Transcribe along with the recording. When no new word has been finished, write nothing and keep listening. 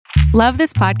Love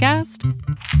this podcast?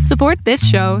 Support this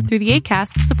show through the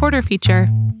Acast supporter feature.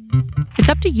 It's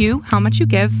up to you how much you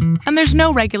give, and there's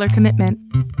no regular commitment.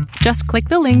 Just click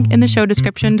the link in the show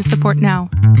description to support now.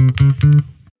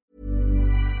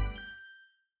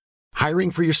 Hiring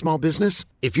for your small business?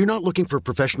 If you're not looking for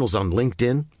professionals on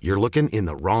LinkedIn, you're looking in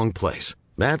the wrong place.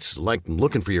 That's like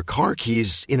looking for your car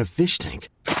keys in a fish tank.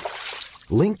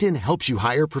 LinkedIn helps you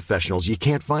hire professionals you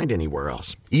can't find anywhere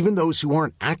else, even those who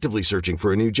aren't actively searching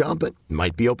for a new job but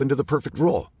might be open to the perfect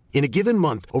role. In a given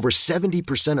month, over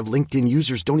 70% of LinkedIn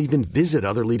users don't even visit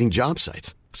other leading job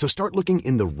sites. So start looking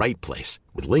in the right place.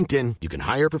 With LinkedIn, you can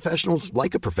hire professionals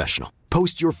like a professional.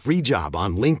 Post your free job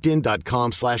on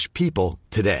linkedin.com/people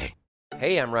today.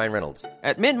 Hey, I'm Ryan Reynolds.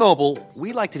 At Mint Mobile,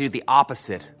 we like to do the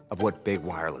opposite of what Big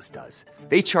Wireless does.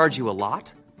 They charge you a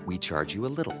lot. We charge you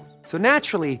a little. So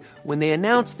naturally, when they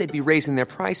announced they'd be raising their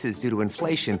prices due to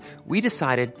inflation, we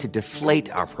decided to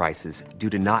deflate our prices due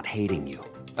to not hating you.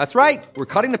 That's right. We're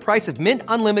cutting the price of Mint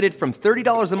Unlimited from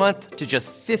 $30 a month to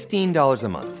just $15 a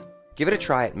month. Give it a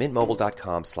try at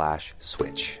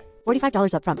mintmobile.com/switch.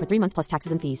 $45 up front for 3 months plus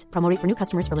taxes and fees. Promo rate for new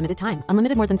customers for limited time.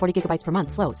 Unlimited more than 40 gigabytes per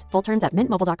month. Slows full terms at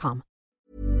mintmobile.com.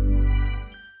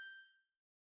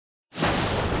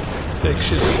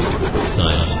 Fiction,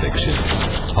 science fiction,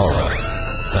 horror,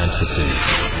 fantasy,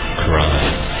 crime,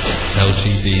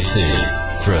 LGBT,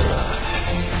 thriller.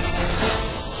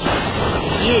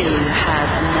 You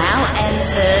have now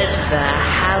entered the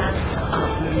House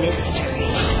of Mystery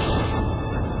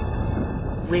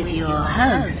with your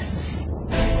hosts,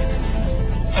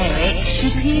 Eric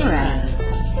Shapiro,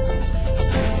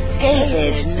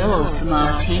 David North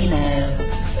Martino,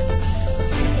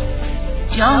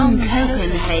 John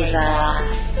Copenhaver,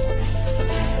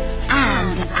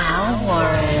 and Al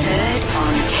Warren. Heard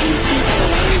on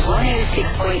KCAA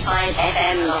 106.5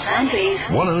 FM Los Angeles,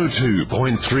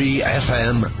 102.3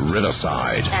 FM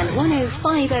Riverside, and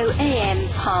 105.0 AM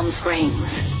Palm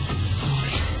Springs.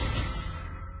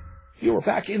 You are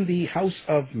back in the House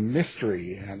of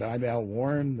Mystery, and I'm Al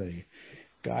Warren, the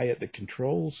guy at the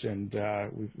controls, and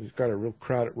we've got a real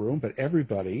crowded room, but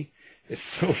everybody is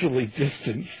socially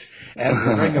distanced and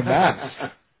wearing a mask,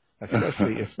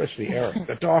 especially Eric,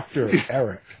 the doctor,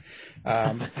 Eric.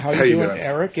 How you doing,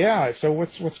 Eric? Yeah, so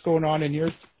what's going on in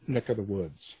your neck of the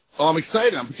woods? Oh, I'm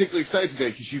excited. I'm particularly excited today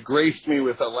because you graced me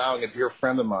with allowing a dear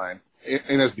friend of mine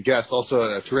in as the guest,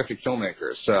 also a terrific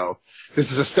filmmaker. So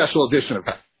this is a special edition of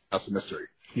House of Mystery.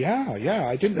 Yeah,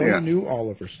 I didn't know you knew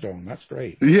Oliver Stone. That's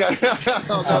great. Yeah.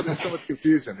 Oh, no, there's so much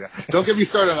confusion. Yeah. Don't get me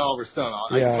started on Oliver Stone.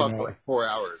 I can talk for like 4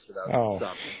 hours without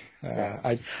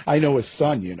stopping. I know his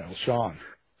son, Sean.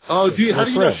 Oh, how do you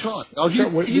know Sean? Oh,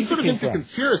 he's sort of into friends.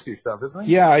 Conspiracy stuff, isn't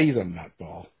he? Yeah, he's a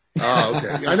nutball. Oh,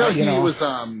 okay. I know he was,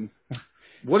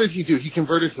 what did he do? He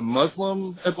converted to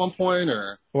Muslim at one point,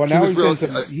 or? Well, now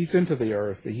he's into the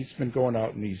earth. He's been going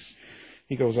out and he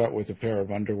goes out with a pair of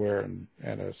underwear and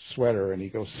a sweater, and he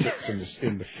goes sits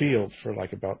in the field for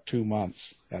like about 2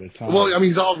 months at a time. Well, I mean,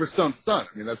 he's Oliver Stone's son.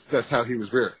 I mean, that's how he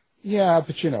was reared. Yeah,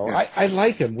 but I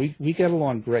like him. We get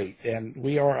along great, and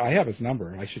I have his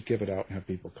number. I should give it out and have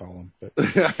people call him. But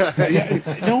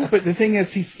but the thing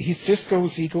is,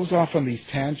 he goes off on these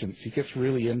tangents. He gets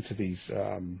really into these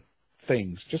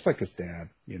things, just like his dad,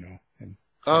 And,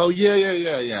 oh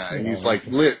yeah. And he's like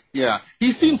lit. Yeah,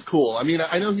 he seems cool. I mean,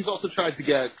 I know he's also tried to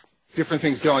get different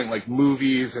things going, like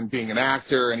movies and being an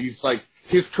actor. And he's like,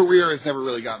 his career has never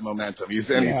really gotten momentum. He's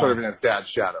sort of in his dad's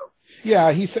shadow. Yeah,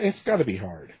 it's got to be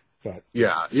hard. But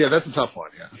yeah, that's a tough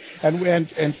one. Yeah,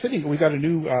 and sitting, we got a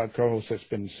new co-host that's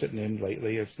been sitting in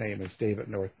lately. His name is David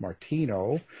North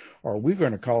Martino, or we're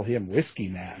going to call him Whiskey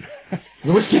Man.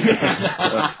 Whiskey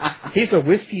Man. He's a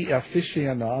whiskey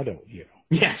aficionado,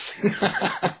 Yes.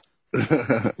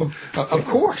 Of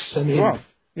course. I mean, well,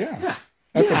 yeah.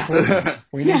 That's important.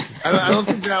 I don't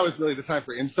think now is really the time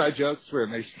for inside jokes where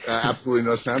it makes absolutely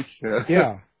no sense.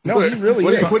 Yeah. No, he really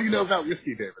is. What do you know about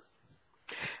whiskey, David?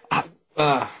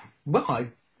 Well,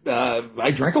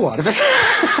 I drank a lot of it.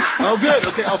 Oh, good.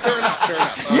 Okay. Oh, fair enough.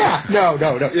 Yeah. No.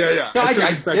 Yeah. No,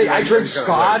 I drink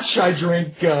Scotch. I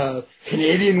drink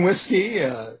Canadian whiskey,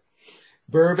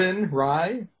 bourbon,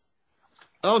 rye.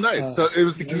 Oh, nice. So it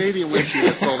was the Canadian whiskey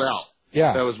that sold out.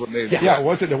 Yeah. That was what made it. Yeah, it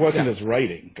wasn't his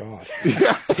writing. God.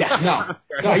 Yeah.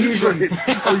 No. Usually.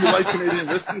 Oh, you like Canadian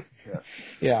whiskey?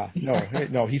 Yeah.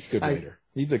 No. He's a good writer.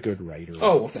 He's a good writer.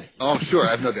 Oh, well, thank you. Oh, sure.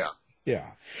 I have no doubt.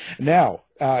 Yeah. Now,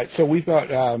 so we've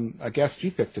got a guest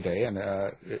you picked today, and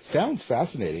it sounds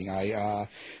fascinating.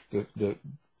 The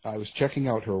I was checking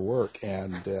out her work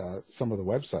and some of the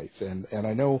websites, and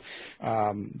I know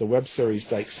the web series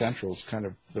Dyke Central is kind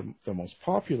of the most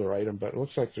popular item, but it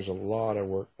looks like there's a lot of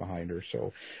work behind her.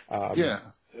 So,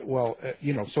 well,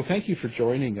 so thank you for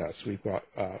joining us. We've got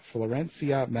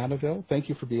Florencia Manaville. Thank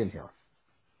you for being here.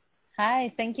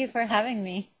 Hi, thank you for having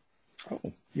me.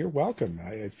 Oh, you're welcome.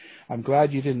 I'm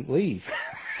glad you didn't leave.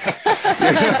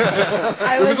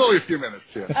 It was only a few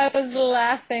minutes, too. I was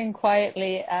laughing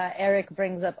quietly. Eric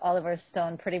brings up Oliver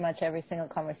Stone pretty much every single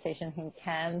conversation he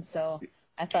can, so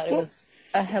I thought it was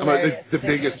a hilarious the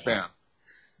biggest fan.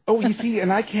 Oh, you see,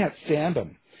 and I can't stand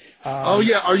him. Are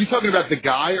you talking about the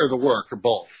guy or the work, or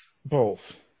both?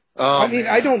 Both. I mean,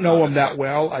 I don't know him that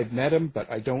well. I've met him, but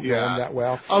I don't know him that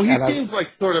well. Oh, he seems like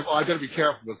sort of, I've got to be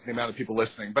careful with the amount of people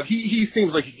listening, but he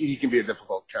seems like he can be a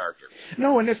difficult character.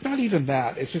 No, and it's not even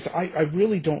that. It's just I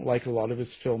really don't like a lot of his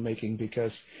filmmaking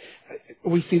because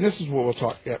we see, this is what we'll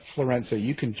talk at. Florencia,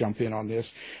 you can jump in on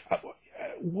this.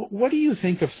 What do you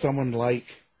think of someone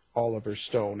like Oliver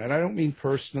Stone? And I don't mean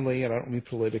personally, and I don't mean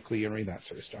politically or any of that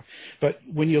sort of stuff. But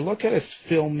when you look at his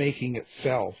filmmaking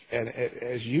itself, and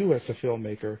as you as a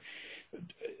filmmaker,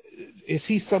 is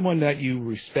he someone that you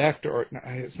respect, or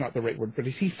it's not the right word, but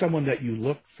is he someone that you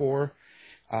look for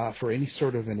any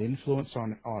sort of an influence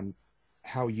on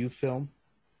how you film?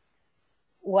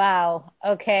 Wow.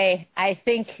 Okay. I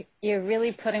think you're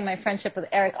really putting my friendship with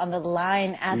Eric on the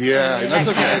line. Asking me that's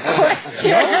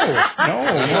that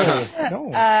okay.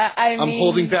 No. I'm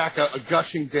holding back a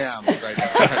gushing dam right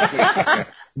now.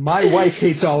 My wife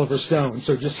hates Oliver Stone,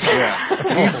 so just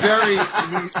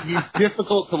he's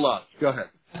difficult to love. Go ahead.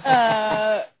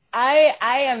 I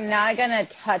am not gonna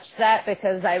touch that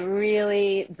because I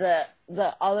really the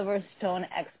Oliver Stone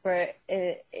expert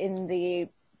in the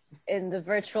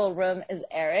virtual room is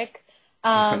Eric.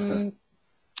 But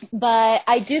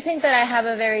I do think that I have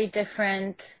a very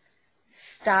different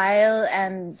style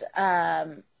and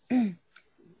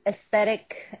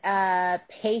aesthetic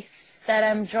pace that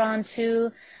I'm drawn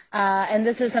to. And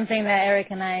this is something that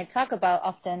Eric and I talk about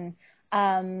often.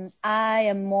 I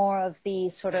am more of the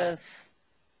sort of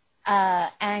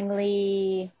Ang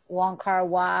Lee, Wong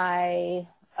Kar-wai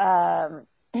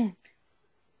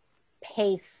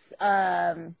pace.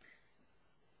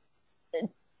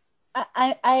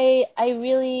 I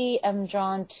really am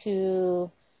drawn to.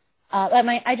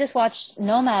 I just watched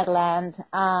Nomadland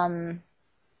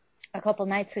a couple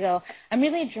nights ago. I'm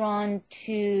really drawn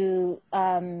to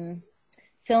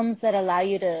films that allow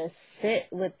you to sit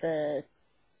with the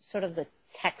sort of the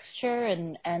texture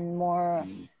and more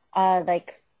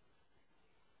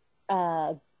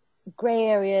gray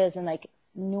areas and like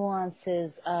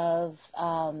nuances of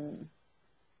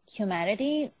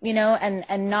humanity,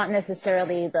 and not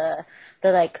necessarily the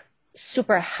like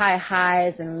super high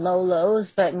highs and low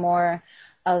lows, but more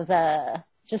of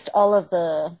just all of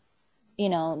the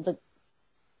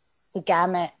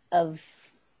gamut of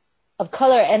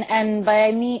color. And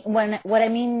what I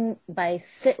mean by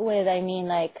sit with, I mean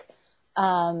like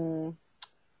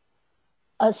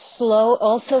a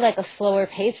slower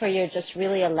pace where you're just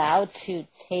really allowed to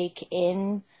take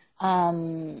in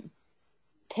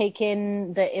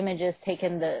the images,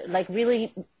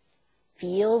 really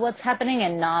feel what's happening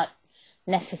and not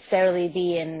necessarily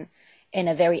be in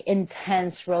a very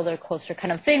intense roller coaster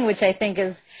kind of thing, which I think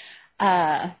is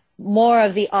more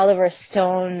of the Oliver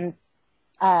Stone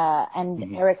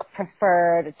and Eric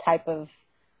preferred type of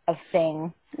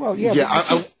thing. Well,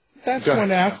 that's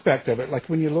one aspect of it. Like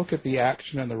when you look at the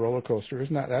action and the roller coaster,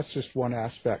 that's just one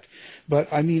aspect. But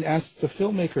I mean, as the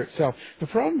filmmaker itself, the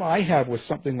problem I have with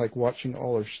something like watching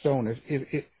Oliver Stone,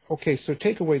 okay, so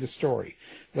take away the story.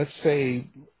 Let's say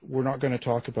we're not going to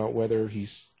talk about whether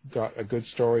he's got a good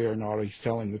story or not, or he's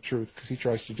telling the truth, because he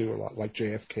tries to do a lot like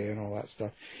JFK and all that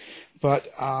stuff. But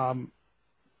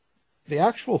the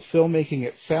actual filmmaking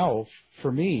itself,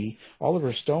 for me,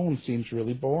 Oliver Stone seems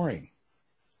really boring.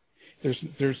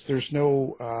 There's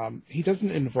no he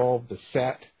doesn't involve the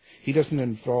set. He doesn't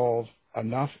involve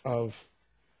enough of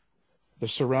the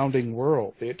surrounding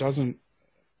world. It doesn't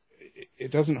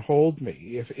hold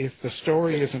me. If the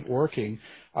story isn't working,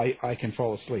 I can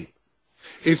fall asleep.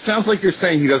 It sounds like you're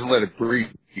saying he doesn't let it breathe.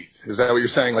 Is that what you're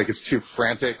saying? Like it's too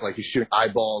frantic, like he's shooting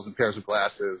eyeballs and pairs of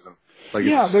glasses and like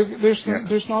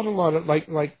there's not a lot of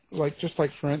like just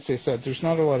like Florencia said, there's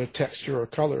not a lot of texture or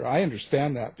color. I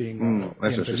understand that being in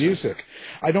the music.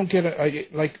 I don't get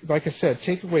it. Like I said,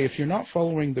 take away if you're not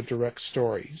following the direct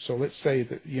story. So let's say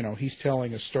that he's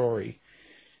telling a story,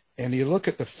 and you look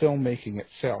at the filmmaking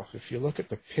itself. If you look at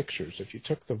the pictures, if you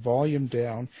took the volume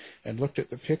down and looked at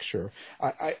the picture,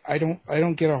 I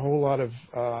don't get a whole lot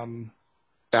of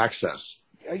access.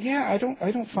 Yeah, I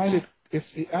don't find it.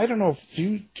 I don't know.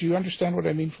 Do you understand what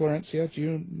I mean, Florencia? Do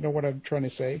you know what I'm trying to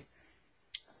say?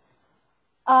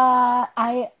 Well,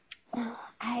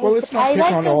 let's not pick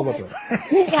on Oliver.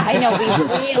 Yeah, I know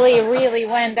we really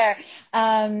went there.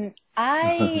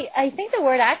 I think the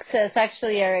word access,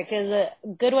 actually, Eric, is a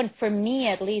good one for me,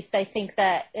 at least. I think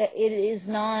that it is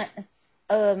not.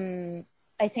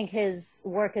 I think his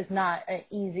work is not an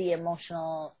easy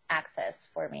emotional access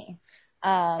for me.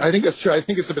 I think that's true. I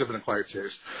think it's a bit of an acquired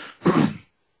taste.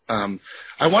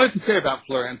 I wanted to say about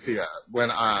Florencia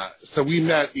so we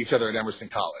met each other at Emerson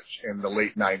College in the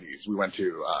late 90s. We went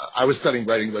to, I was studying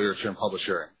writing, literature, and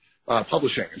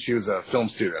publishing, and she was a film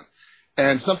student.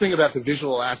 And something about the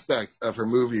visual aspect of her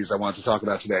movies I want to talk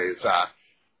about today is,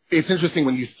 it's interesting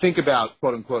when you think about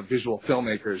quote unquote visual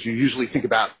filmmakers, you usually think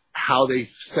about how they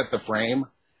set the frame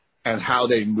and how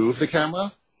they move the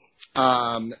camera.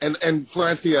 And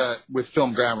Florencia with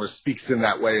Film Grammar speaks in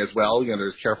that way as well. You know,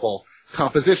 there's careful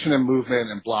composition and movement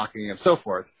and blocking and so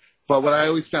forth. But what I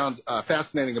always found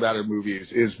fascinating about her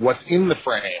movies is what's in the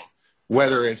frame,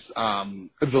 whether it's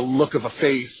the look of a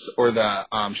face or the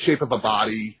shape of a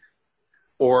body,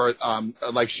 or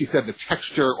like she said, the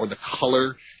texture or the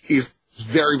color is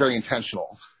very, very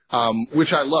intentional,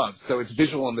 which I love. So it's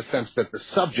visual in the sense that the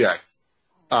subject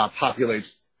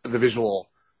populates the visual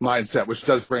mindset, which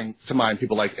does bring to mind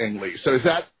people like Ang Lee. So is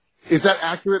that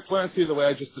accurate, Florencia, the way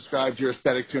I just described your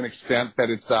aesthetic to an extent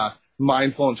that it's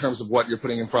mindful in terms of what you're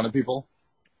putting in front of people?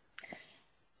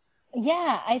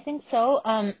 Yeah, I think so.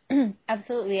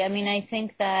 Absolutely. I mean, I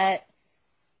think that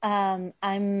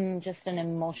I'm just an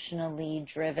emotionally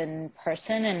driven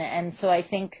person. And so I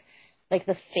think like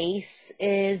the face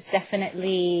is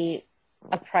definitely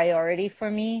a priority for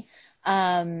me.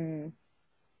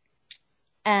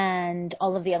 And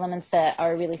all of the elements that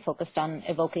are really focused on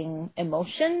evoking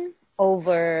emotion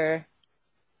over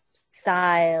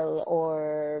style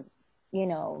or, you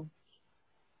know,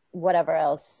 whatever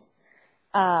else.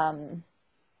 And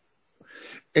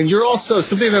you're also,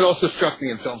 something that also struck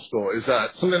me in film school is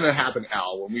something that happened,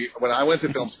 Al, when I went to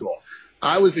film school.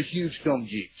 I was a huge film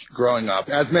geek growing up,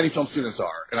 as many film students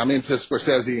are. And I'm into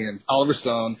Scorsese and Oliver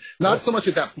Stone. Not so much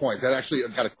at that point. That actually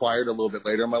got acquired a little bit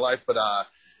later in my life. But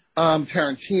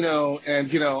Tarantino,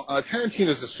 and, you know,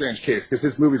 Tarantino's a strange case because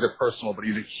his movies are personal, but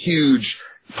he's a huge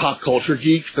pop culture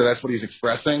geek, so that's what he's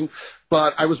expressing.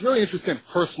 But I was really interested in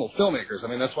personal filmmakers. I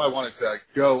mean, that's why I wanted to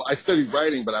go. I studied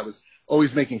writing, but I was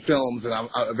always making films, and I'm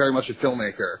very much a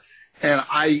filmmaker. And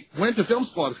I went to film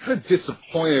school, and I was kind of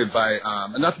disappointed by,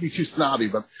 and not to be too snobby,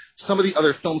 but some of the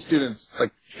other film students'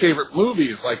 like favorite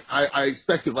movies. Like I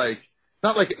expected, like,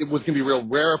 not like it was going to be real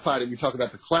rarefied and we talk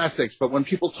about the classics, but when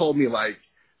people told me like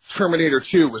Terminator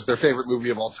 2 was their favorite movie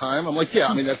of all time, I'm like, yeah,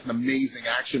 I mean, that's an amazing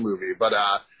action movie. But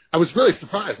I was really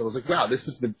surprised. I was like, wow, this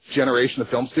is the generation of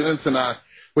film students. And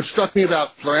what struck me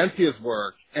about Florencia's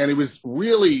work, and it was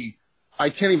really, I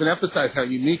can't even emphasize how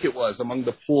unique it was among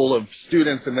the pool of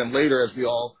students, and then later as we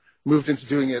all moved into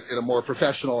doing it in a more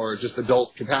professional or just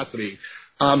adult capacity,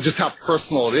 just how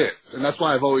personal it is. And that's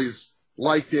why I've always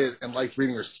liked it and liked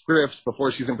reading her scripts before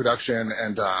she's in production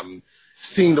and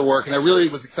seeing the work. And I really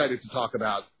was excited to talk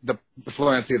about the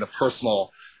Florencia, the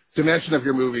personal dimension of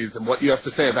your movies and what you have to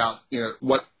say about, you know,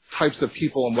 what types of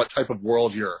people and what type of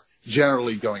world you're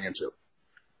generally going into.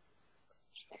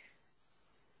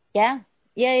 Yeah.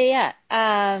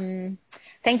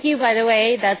 Thank you, by the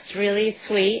way. That's really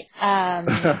sweet. Oh,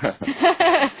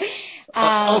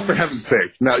 for heaven's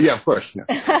sake. No, yeah, of course. Yeah.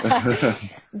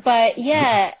 But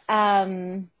yeah,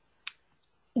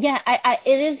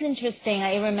 it is interesting.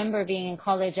 I remember being in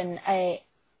college, and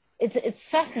it's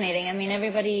fascinating. I mean,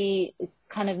 everybody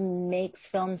kind of makes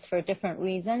films for different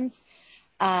reasons.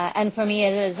 And for me,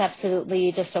 it is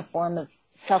absolutely just a form of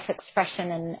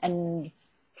self-expression and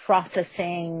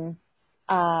processing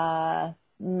my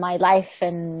life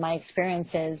and my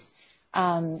experiences.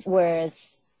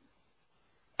 Whereas,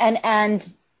 and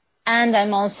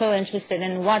I'm also interested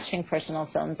in watching personal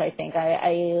films. I think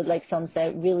I like films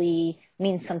that really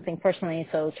mean something personally.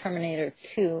 So Terminator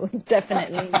 2,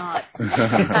 definitely not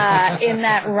in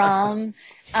that realm.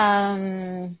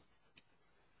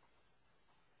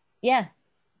 Yeah.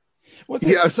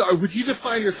 Yeah, so would you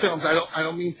define your films? I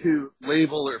don't mean to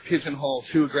label or pigeonhole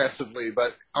too aggressively,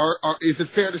 but is it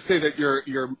fair to say that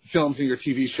your films and your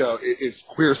TV show is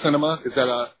queer cinema? Is that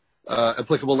a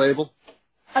applicable label?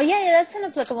 Oh yeah, that's an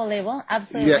applicable label.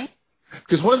 Absolutely. Yeah,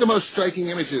 because one of the most striking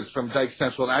images from Dyke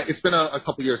Central, and it's been a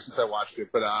couple years since I watched it,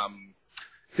 but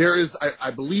there is,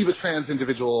 I believe, a trans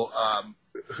individual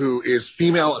who is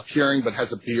female appearing but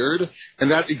has a beard,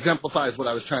 and that exemplifies what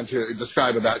I was trying to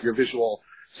describe about your visual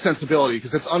sensibility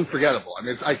because it's unforgettable. I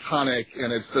mean, it's iconic,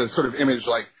 and it's the sort of image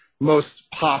like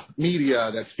most pop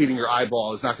media that's feeding your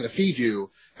eyeball is not going to feed you.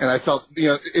 And I felt,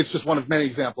 it's just one of many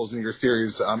examples in your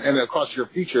series and across your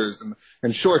features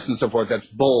and shorts and so forth that's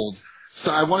bold.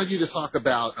 So I wanted you to talk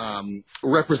about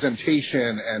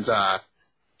representation and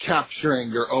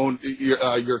capturing your own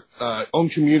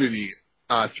community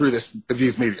through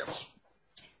these mediums.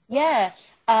 Yeah.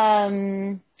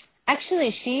 Actually,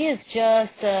 she is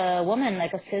just a woman,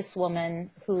 like a cis woman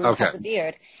who has a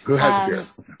beard. Who has a beard.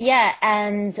 Yeah,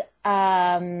 and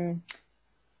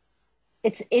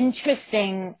it's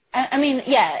interesting. I mean,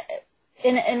 yeah,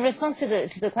 in response to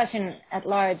the question at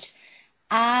large,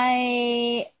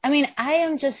 I mean, I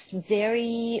am just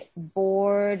very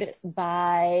bored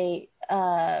by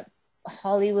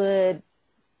Hollywood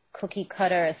cookie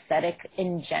cutter aesthetic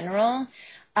in general,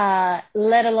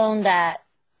 let alone that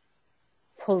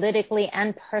politically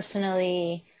and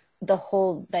personally, the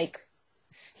whole like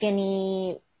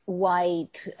skinny,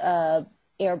 white,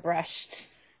 airbrushed,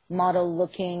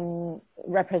 model-looking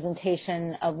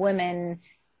representation of women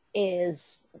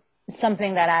is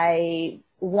something that I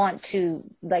want to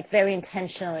like very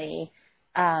intentionally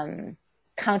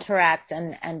counteract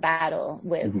and battle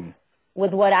with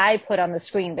what I put on the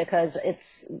screen, because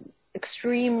it's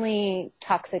extremely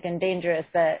toxic and dangerous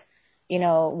that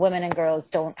women and girls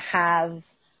don't have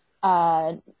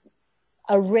a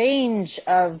range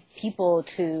of people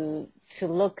to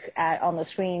look at on the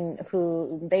screen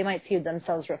who they might see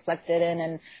themselves reflected in,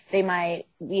 and they might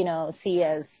see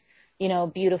as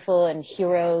beautiful and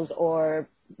heroes or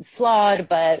flawed,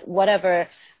 but whatever.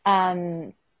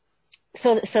 So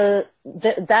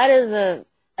that is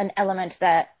an element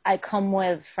that I come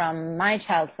with from my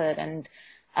childhood, and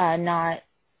not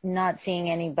seeing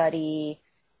anybody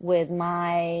with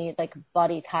my like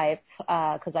body type,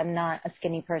 because I'm not a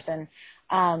skinny person,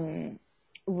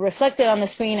 reflected on the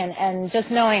screen, and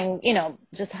just knowing,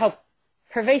 just how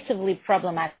pervasively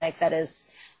problematic that is.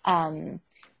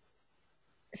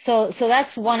 So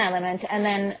that's one element. And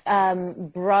then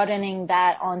broadening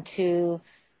that onto,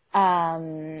 I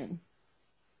mean,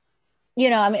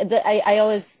 I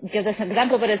always give this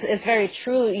example, but it's very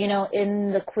true, in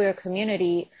the queer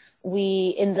community,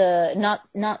 we, in the,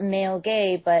 not male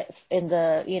gay, but in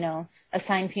the,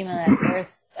 assigned female at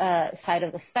birth side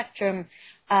of the spectrum,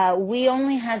 we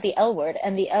only had the L word,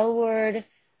 and the L word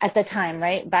at the time,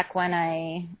 right, back when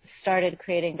I started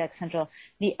creating Dex Central,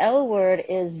 the L word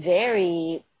is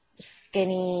very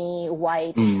skinny,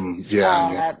 white,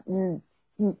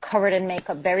 covered in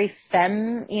makeup, very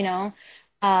femme,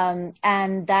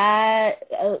 and that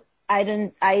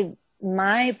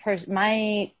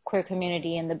my queer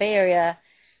community in the Bay Area,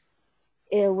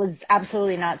 it was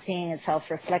absolutely not seeing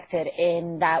itself reflected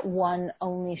in that one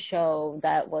only show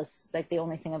that was like the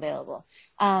only thing available.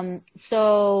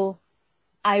 So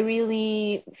I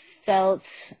really felt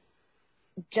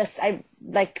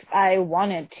I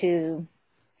wanted to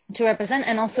represent,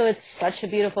 and also it's such a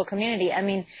beautiful community. I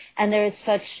mean, and there is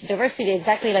such diversity,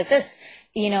 exactly like this,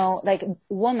 like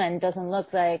woman doesn't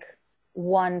look like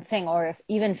one thing, or if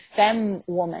even femme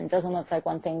woman doesn't look like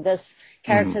one thing. This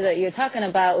character that you're talking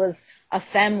about was a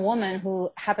femme woman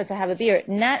who happened to have a beard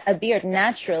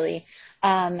naturally.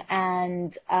 And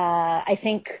I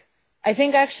think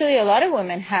actually a lot of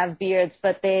women have beards,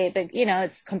 but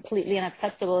it's completely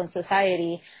unacceptable in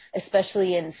society,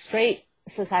 especially in straight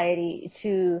society,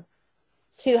 to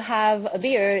have a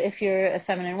beard if you're a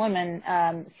feminine woman.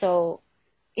 So,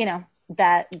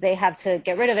 that they have to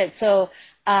get rid of it. So,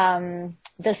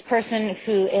 this person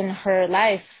who in her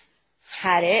life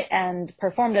had it and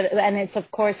performed it, and it's of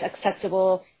course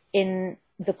acceptable in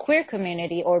the queer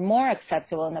community, or more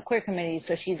acceptable in the queer community.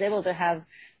 So she's able to have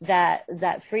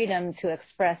that freedom to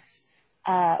express,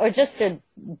 or just to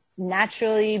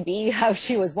naturally be how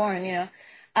she was born,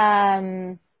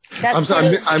 I'm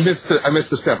sorry, I missed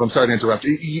the step. I'm sorry to interrupt.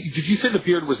 Did you say the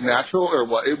beard was natural, or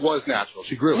what? It was natural.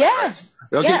 She grew it. Yeah.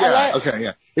 Right? Okay,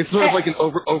 yeah. It's sort of like an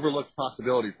overlooked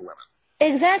possibility for women.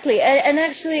 Exactly, and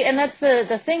actually, and that's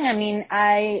the thing. I mean,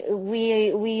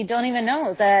 we don't even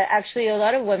know that actually a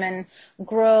lot of women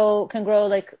can grow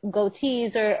like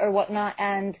goatees or whatnot,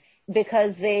 and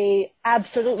because they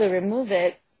absolutely remove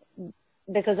it,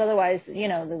 because otherwise,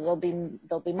 they'll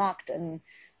be mocked and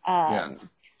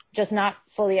just not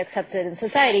fully accepted in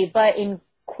society. But in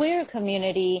queer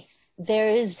community,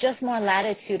 there is just more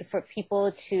latitude for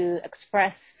people to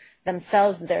express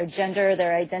themselves, their gender,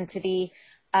 their identity,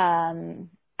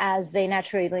 as they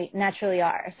naturally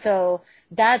are. So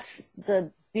that's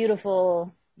the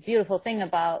beautiful thing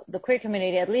about the queer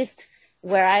community, at least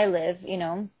where I live,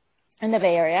 in the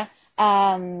Bay Area.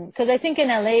 Because I think in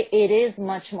LA it is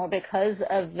much more because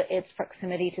of its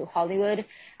proximity to Hollywood.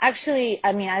 Actually,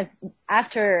 I mean,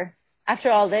 after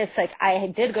all this, like I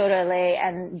did go to LA,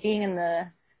 and being in the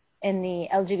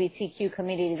LGBTQ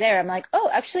community there, I'm like, oh,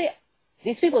 actually,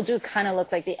 these people do kind of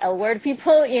look like the L Word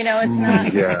people. You know, it's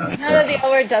not that the L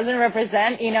Word doesn't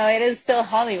represent. You know, it is still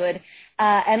Hollywood,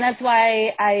 and that's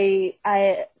why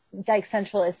Dyke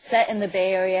Central is set in the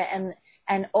Bay Area,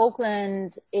 and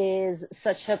Oakland is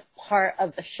such a part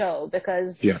of the show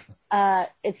because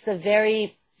it's a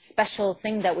very special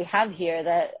thing that we have here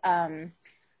that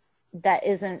that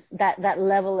isn't that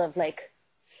level of like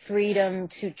freedom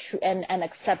to and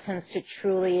acceptance to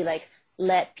truly like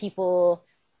let people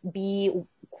be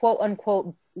quote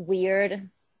unquote weird,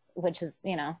 which is,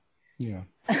 you know,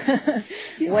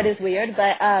 what is weird,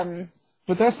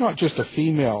 but that's not just a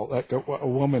female, like a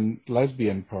woman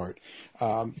lesbian part.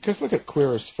 Because look at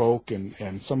Queer as Folk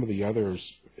and some of the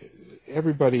others.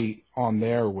 Everybody on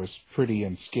there was pretty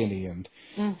and skinny and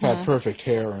had perfect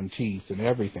hair and teeth and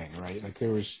everything, right? Like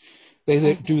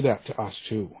they do that to us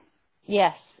too.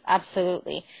 Yes,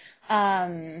 absolutely.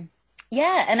 And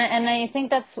I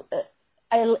think that's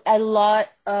a lot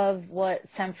of what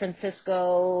San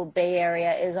Francisco Bay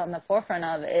Area is on the forefront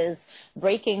of is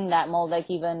breaking that mold,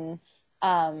 like even.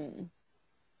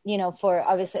 You know, for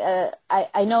obviously,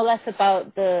 I know less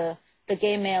about the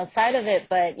gay male side of it,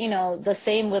 but, you know, the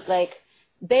same with like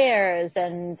bears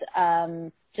and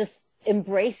just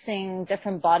embracing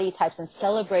different body types and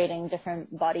celebrating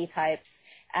different body types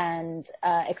and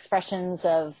expressions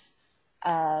of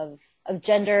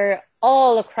gender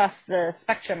all across the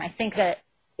spectrum. I think that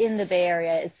in the Bay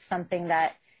Area, it's something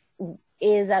that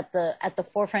is at the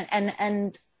forefront,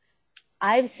 and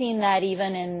I've seen that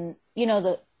even in, you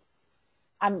know,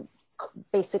 I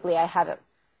have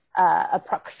a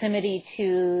proximity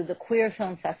to the queer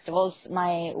film festivals.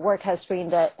 My work has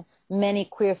screened at many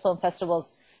queer film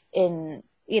festivals in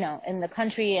the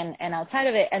country and outside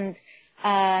of it. And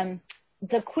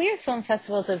the queer film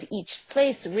festivals of each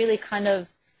place really kind of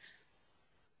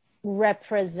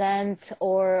represent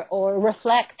or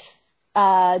reflect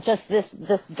just this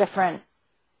difference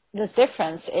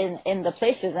in the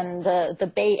places. And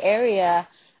the Bay Area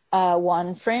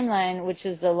one, Frameline, which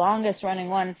is the longest running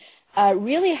one,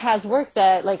 really has work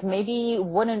that like maybe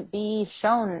wouldn't be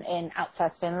shown in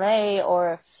Outfest in LA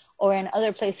or in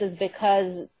other places,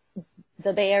 because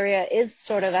the Bay Area is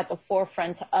sort of at the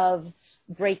forefront of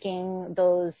breaking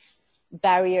those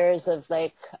barriers of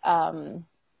like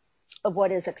of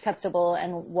what is acceptable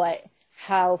and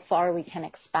how far we can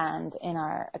expand in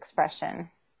our expression.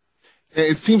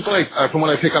 It seems like, from what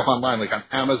I pick up online, like on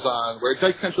Amazon, where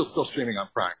Dyke Central is still streaming on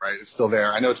Prime, right? It's still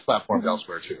there. I know it's platformed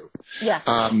elsewhere too. Yeah.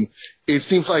 It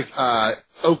seems like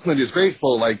Oakland is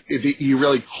grateful. Like you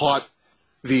really caught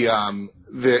the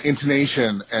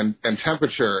intonation and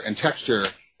temperature and texture,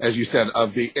 as you said,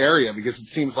 of the area, because it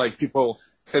seems like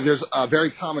there's a very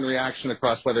common reaction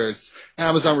across whether it's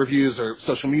Amazon reviews or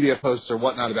social media posts or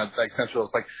whatnot about Dyke Central.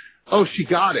 It's like, oh, she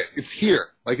got it. It's here.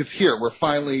 Like, it's here. There's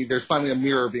finally a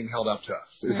mirror being held up to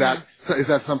us. Is that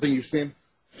something you've seen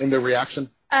in the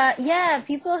reaction? Yeah,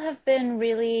 people have been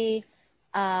really,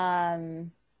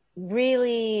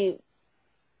 really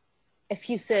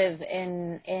effusive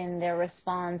in their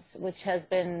response, which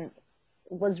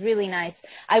was really nice.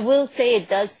 I will say it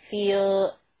does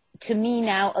feel, to me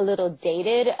now, a little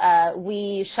dated.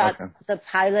 We shot the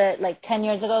pilot like 10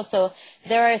 years ago, so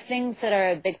there are things that are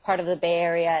a big part of the Bay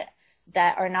Area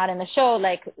that are not in the show,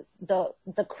 like the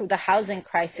housing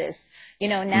crisis. You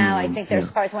know, now I think there's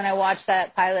parts when I watch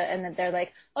that pilot and they're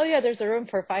like, oh yeah, there's a room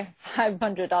for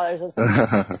 $500 or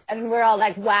something. And we're all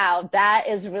like, wow, that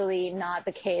is really not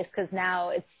the case, because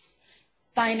now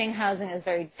finding housing is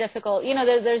very difficult. You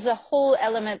know, there's a whole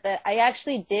element that I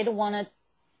actually did want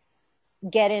to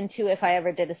get into if I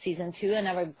ever did a season 2 and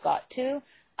never got to.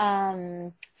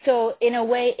 So in a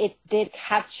way, it did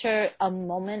capture a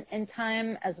moment in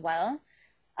time as well.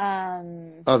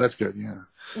 Oh, that's good. Yeah.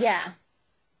 Yeah.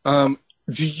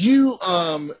 Do you,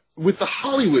 with the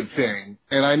Hollywood thing,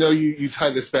 and I know you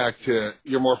tied this back to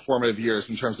your more formative years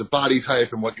in terms of body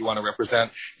type and what you want to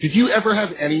represent. Did you ever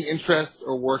have any interest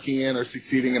or working in or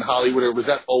succeeding in Hollywood, or was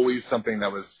that always something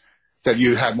that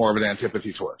you had more of an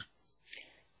antipathy toward?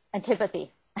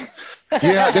 Antipathy.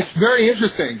 Yeah, that's very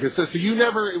interesting. Because so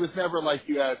it was never like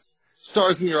you had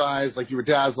stars in your eyes, like you were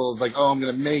dazzled, like, oh, I'm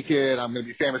going to make it, I'm going to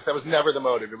be famous. That was never the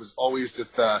motive. It was always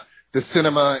just the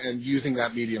cinema and using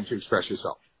that medium to express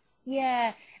yourself.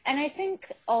 Yeah, and I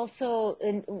think also,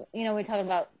 we're talking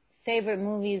about favorite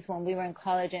movies when we were in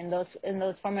college and in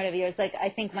those formative years. Like, I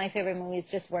think my favorite movies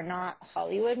just were not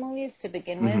Hollywood movies to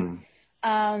begin with.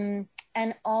 And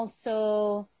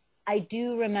also, I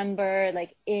do remember,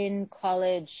 like, in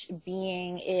college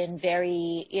being in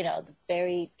very,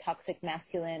 very toxic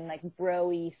masculine, like,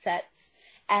 bro-y sets,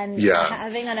 and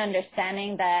having an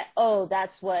understanding that,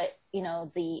 that's what,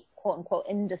 the quote-unquote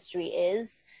industry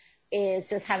is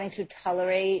just having to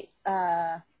tolerate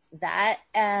that.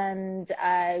 And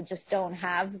I just don't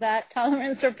have that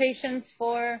tolerance or patience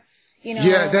for,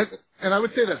 Yeah, and I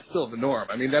would say that's still the norm.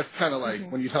 I mean, that's kind of like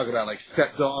when you talk about like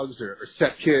set dogs or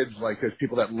set kids, like there's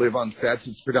people that live on sets,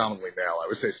 it's predominantly male, I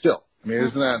would say still. I mean,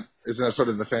 isn't that sort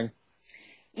of the thing?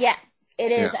 Yeah,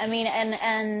 it is. Yeah. I mean,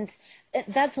 and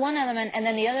that's one element. And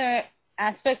then the other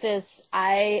aspect is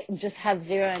I just have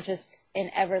zero interest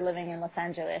in ever living in Los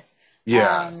Angeles.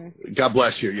 Yeah. God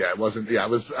bless you. Yeah, it wasn't. Yeah, I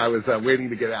was waiting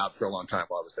to get out for a long time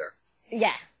while I was there.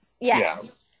 Yeah.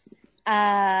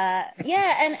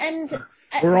 And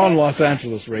we're on Los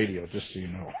Angeles radio, just so you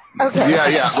know. Okay.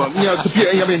 Yeah. Well,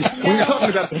 I mean, when you're talking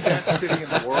about the best city in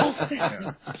the world.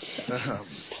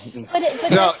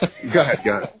 Go ahead.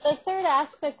 The third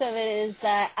aspect of it is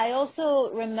that I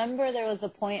also remember there was a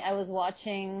point I was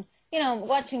watching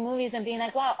movies and being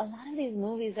like, wow, a lot of these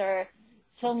movies are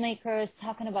filmmakers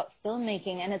talking about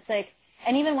filmmaking. And it's like,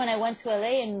 and even when I went to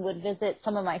LA and would visit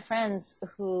some of my friends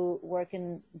who work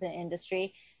in the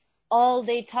industry, all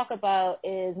they talk about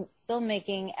is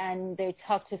filmmaking, and they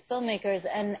talk to filmmakers.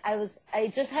 And I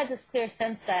just had this clear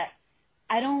sense that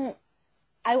I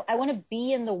want to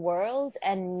be in the world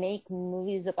and make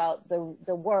movies about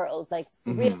the world, like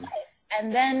real life.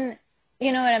 And then,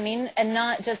 you know what I mean? And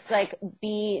not just like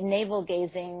be navel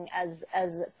gazing as a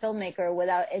filmmaker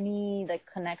without any like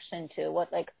connection to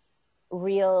what like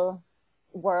real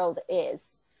world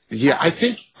is. Yeah, I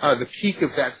think the peak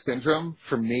of that syndrome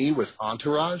for me was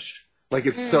Entourage. Like,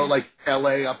 it's so, like,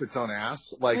 L.A. up its own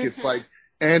ass. Like, it's like,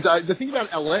 and the thing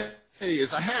about L.A.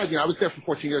 is I was there for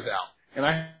 14 years out, and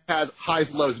I had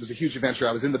highs and lows. It was a huge adventure.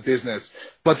 I was in the business.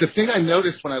 But the thing I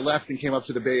noticed when I left and came up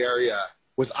to the Bay Area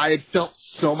was I had felt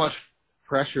so much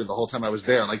pressure the whole time I was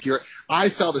there. Like, I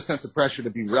felt a sense of pressure to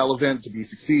be relevant, to be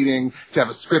succeeding, to have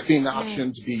a scripting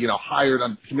option, to be, hired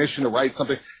on commission to write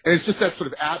something. And it's just that sort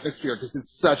of atmosphere, because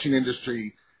it's such an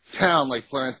industry town, like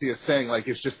Florencia is saying, like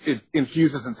it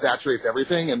infuses and saturates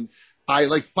everything. And I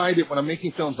like find it when I'm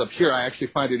making films up here, I actually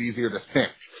find it easier to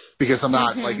think, because I'm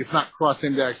not like, it's not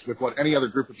cross-indexed with what any other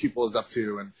group of people is up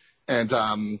to. And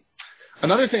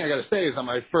another thing I got to say is on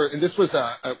my first, and this was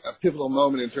a pivotal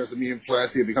moment in terms of me and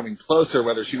Florencia becoming closer,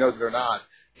 whether she knows it or not,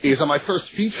 is on my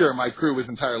first feature, my crew was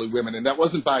entirely women. And that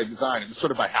wasn't by design. It was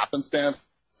sort of by happenstance.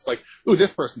 It's like, ooh,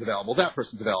 this person's available, that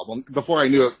person's available. And before I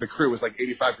knew it, the crew was like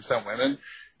 85% women.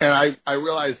 And I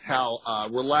realized how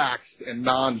relaxed and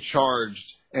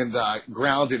non-charged and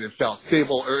grounded it felt,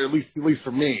 stable, or at least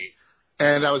for me.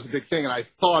 And that was a big thing. And I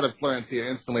thought of Florencia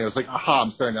instantly. I was like, aha,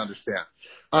 I'm starting to understand.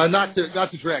 Not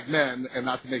to drag men and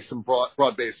not to make some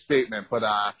broad-based statement,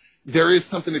 but there is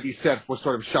something to be said for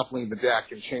sort of shuffling the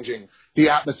deck and changing the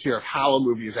atmosphere of how a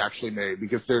movie is actually made,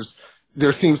 because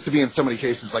there seems to be in so many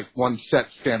cases like one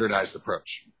set standardized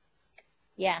approach.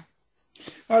 Yeah.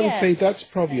 I would say that's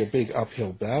probably a big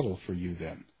uphill battle for you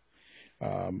then.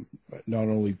 Not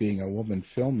only being a woman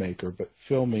filmmaker, but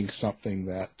filming something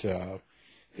that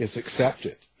is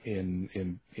accepted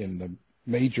in the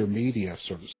major media,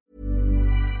 sort of.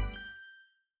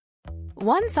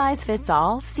 One size fits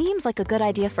all seems like a good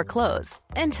idea for clothes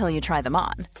until you try them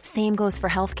on. Same goes for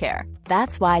healthcare.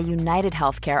 That's why United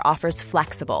Healthcare offers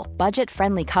flexible,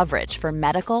 budget-friendly coverage for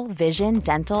medical, vision,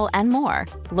 dental, and more.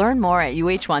 Learn more at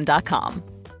UH1.com.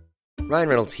 Ryan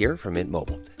Reynolds here from Mint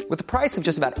Mobile. With the price of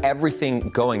just about everything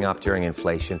going up during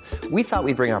inflation, we thought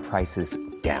we'd bring our prices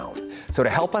down. So to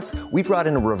help us, we brought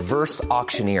in a reverse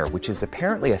auctioneer, which is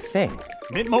apparently a thing.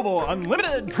 Mint Mobile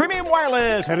Unlimited Premium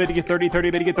Wireless. How to get 30,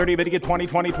 30, bit to get 30, bit to get 20,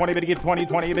 20, 20, bit to get 20,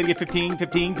 20, bit to get 15,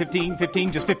 15, 15,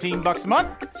 15, just $15 a month?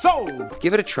 Sold!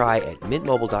 Give it a try at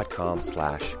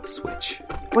mintmobile.com/switch.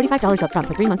 $45 up front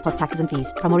for 3 months plus taxes and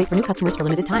fees. Promo rate for new customers for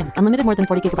limited time. Unlimited more than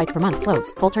 40 gigabytes per month.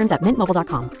 Slows full terms at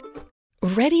mintmobile.com.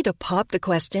 Ready to pop the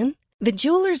question? The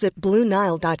jewelers at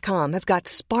BlueNile.com have got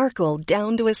sparkle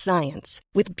down to a science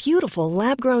with beautiful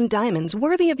lab-grown diamonds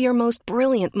worthy of your most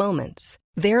brilliant moments.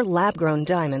 Their lab-grown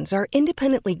diamonds are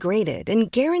independently graded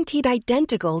and guaranteed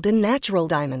identical to natural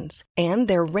diamonds, and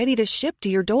they're ready to ship to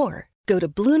your door. Go to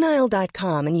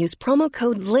BlueNile.com and use promo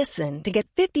code LISTEN to get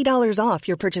 $50 off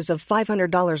your purchase of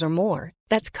 $500 or more.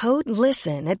 That's code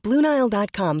LISTEN at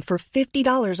BlueNile.com for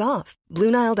 $50 off.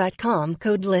 BlueNile.com,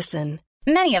 code LISTEN.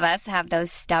 Many of us have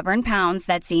those stubborn pounds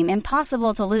that seem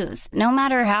impossible to lose, no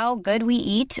matter how good we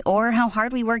eat or how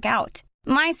hard we work out.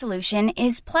 My solution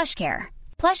is PlushCare.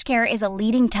 PlushCare is a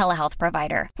leading telehealth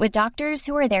provider with doctors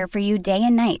who are there for you day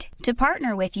and night to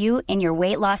partner with you in your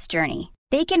weight loss journey.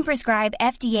 They can prescribe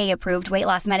FDA-approved weight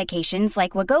loss medications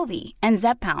like Wegovy and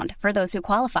Zepbound for those who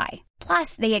qualify.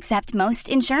 Plus, they accept most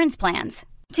insurance plans.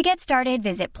 To get started,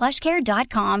 visit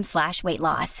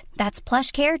plushcare.com/weightloss. That's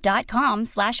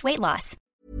plushcare.com/weightloss.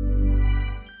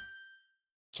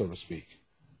 So to speak.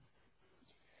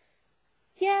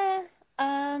 Yeah,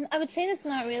 I would say that's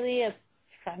not really a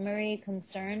primary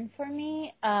concern for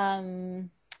me. I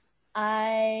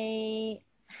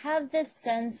have this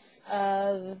sense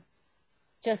of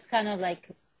just kind of like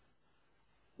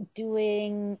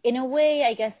doing, in a way,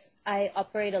 I guess I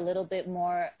operate a little bit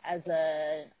more as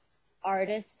a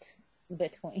artist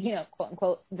between, you know, quote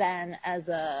unquote, than as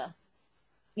a,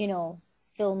 you know,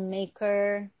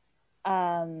 filmmaker,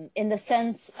 in the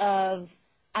sense of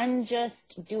I'm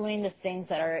just doing the things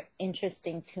that are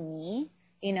interesting to me,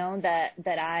 you know, that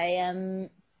I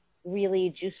am really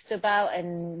juiced about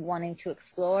and wanting to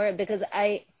explore, because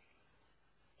I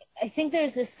think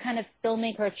there's this kind of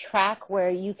filmmaker track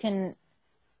where you can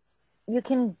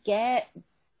get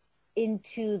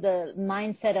into the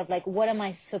mindset of like, what am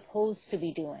I supposed to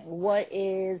be doing? What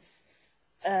is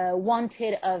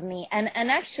wanted of me? And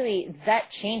actually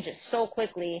that changes so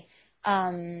quickly.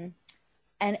 And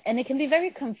it can be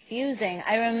very confusing.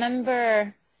 I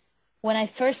remember when I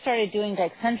first started doing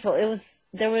Dyke Central,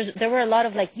 there were a lot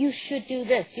of like, you should do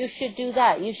this, you should do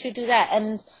that, you should do that.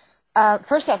 And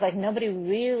first off, like, nobody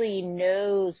really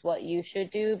knows what you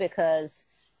should do, because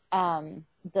the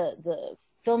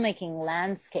filmmaking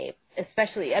landscape,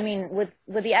 especially, I mean, with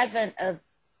the advent of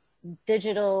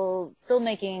digital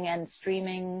filmmaking and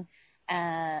streaming,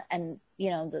 and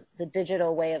you know, the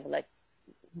digital way of like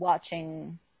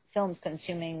watching films,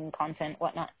 consuming content,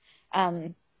 whatnot,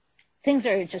 things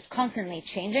are just constantly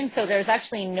changing. So there's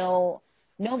actually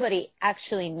nobody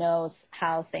actually knows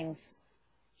how things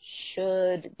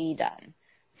should be done.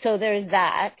 So there's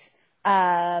that.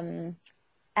 And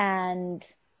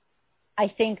I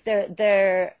think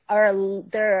there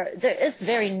it's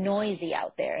very noisy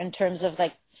out there in terms of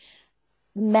like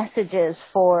messages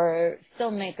for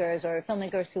filmmakers or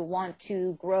filmmakers who want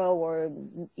to grow or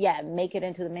make it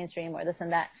into the mainstream or this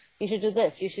and that. You should do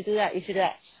this, you should do that, you should do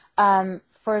that.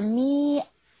 For me,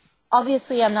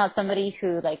 obviously I'm not somebody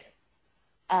who like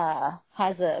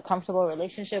has a comfortable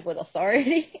relationship with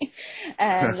authority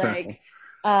and like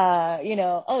you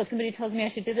know, oh, somebody tells me I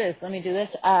should do this, let me do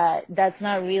this. That's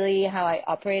not really how I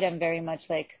operate. I'm very much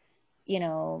like, you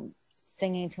know,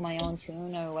 singing to my own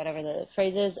tune or whatever the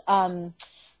phrase is.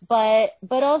 But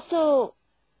also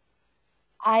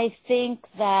I think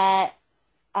that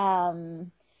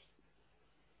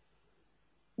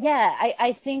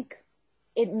I think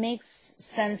it makes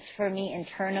sense for me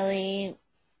internally,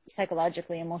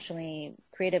 psychologically, emotionally,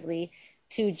 creatively,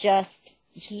 to just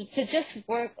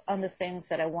work on the things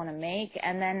that I want to make.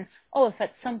 And then, if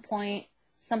at some point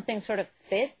something sort of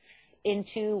fits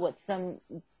into what some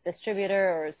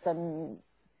distributor or some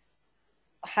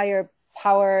higher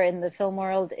power in the film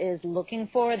world is looking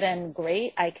for, then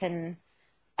great. I can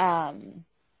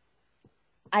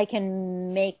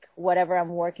make whatever I'm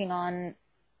working on,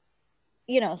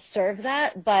 you know, serve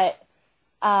that, but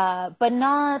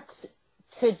not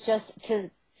to just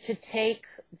to take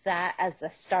that as the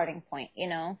starting point, you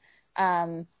know.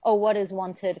 What is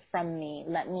wanted from me?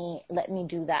 Let me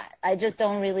do that. I just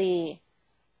don't really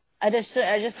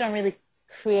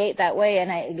create that way.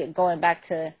 And going back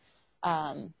to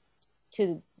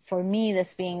for me,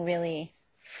 this being really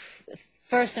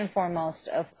first and foremost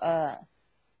of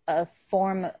a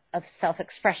form of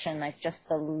self-expression, like just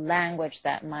the language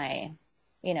that my,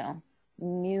 you know,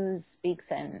 muse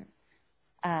speaks in,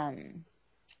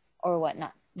 or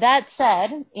whatnot. That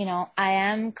said, you know, I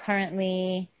am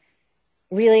currently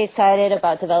really excited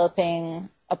about developing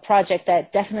a project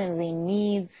that definitely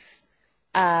needs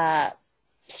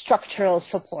structural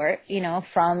support, you know,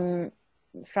 from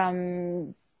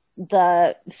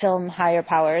the film higher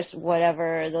powers,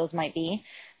 whatever those might be.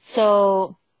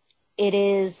 So it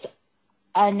is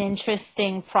an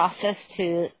interesting process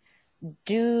to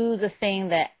do the thing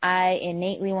that I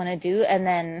innately want to do, and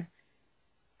then,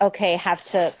 have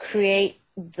to create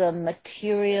the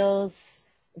materials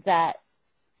that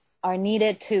are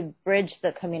needed to bridge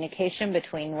the communication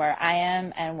between where I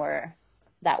am and where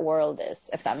that world is,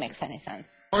 if that makes any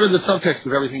sense. Part of the subtext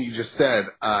of everything you just said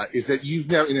is that you've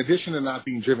never, in addition to not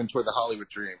being driven toward the Hollywood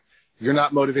dream, you're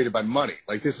not motivated by money.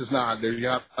 Like, this is not, you're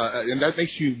not, and that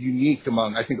makes you unique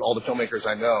among, I think, all the filmmakers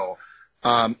I know.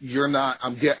 You're not,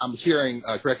 I'm hearing,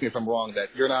 correct me if I'm wrong,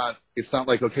 that you're not, it's not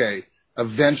like, okay,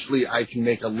 eventually I can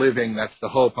make a living, that's the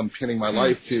hope I'm pinning my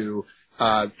life to.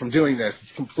 from doing this.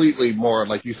 It's completely more,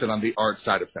 like you said, on the art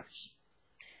side of things.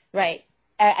 Right.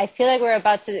 I feel like we're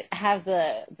about to have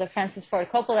the Francis Ford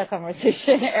Coppola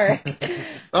conversation, Eric.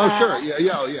 Sure.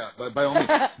 Yeah. By all means.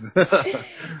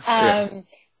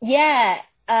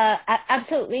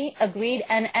 Absolutely agreed.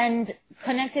 And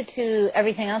connected to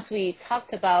everything else we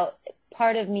talked about,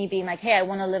 part of me being like, hey, I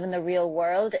want to live in the real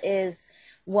world I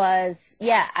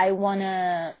want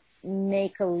to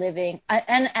make a living,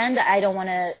 and I don't want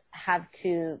to have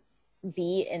to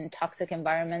be in toxic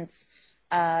environments,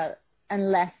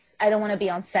 unless I don't want to be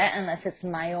on set unless it's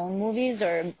my own movies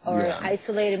or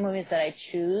isolated movies that I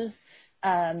choose,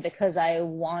 because I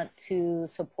want to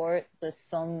support this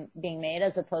film being made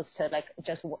as opposed to like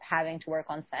just having to work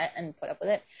on set and put up with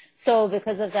it. So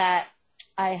because of that,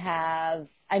 I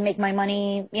make my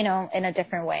money, in a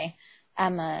different way.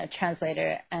 I'm a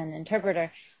translator and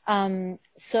interpreter. And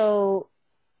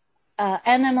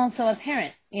I'm also a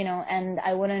parent, and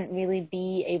I wouldn't really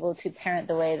be able to parent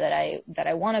the way that I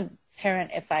want to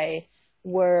parent if I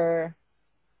were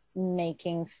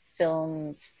making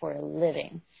films for a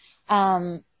living.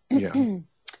 But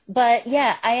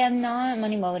yeah, I am not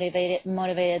money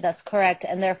motivated. That's correct.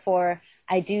 And therefore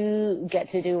I do get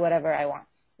to do whatever I want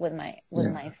with my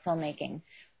filmmaking.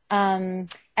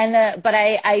 But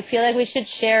I feel like we should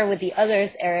share with the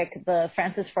others, Eric, the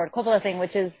Francis Ford Coppola thing,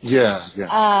 which is,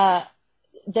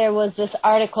 there was this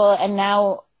article, and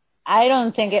now I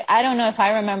don't know if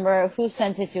I remember who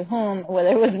sent it to whom,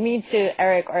 whether it was me to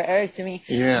Eric or Eric to me.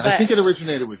 Yeah, I think it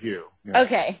originated with you. Yeah.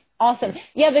 Okay, awesome.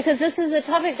 Yeah, because this is a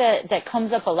topic that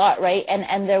comes up a lot, right?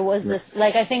 And there was this,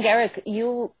 like, I think, Eric,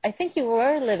 you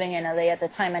were living in LA at the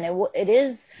time, and it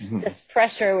is this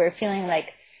pressure we're feeling,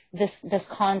 like this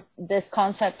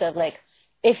concept of, like,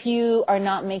 if you are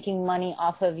not making money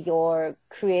off of your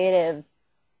creative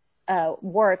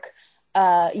work,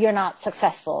 you're not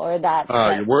successful, or that's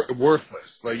you're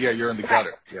worthless. Like, you're in the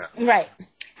gutter. Yeah. Right.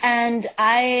 And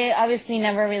I obviously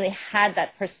never really had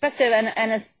that perspective.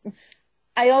 And as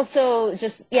I also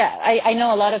just, I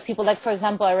know a lot of people, like, for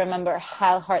example, I remember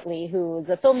Hal Hartley, who's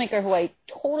a filmmaker who I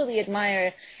totally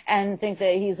admire and think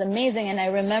that he's amazing. And I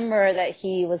remember that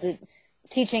he was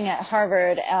teaching at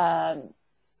Harvard,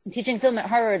 teaching film at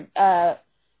Harvard. And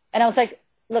I was like,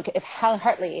 look, if Hal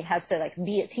Hartley has to, like,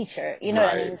 be a teacher, you know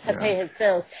what I mean, to pay his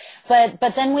bills. But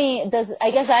then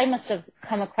I guess I must have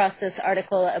come across this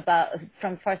article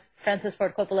from Francis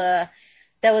Ford Coppola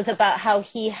that was about how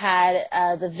he had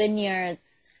the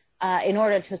vineyards in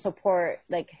order to support,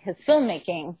 like, his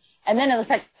filmmaking. And then it was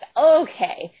like,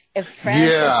 okay, if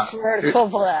Francis Ford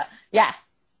Coppola, Yeah,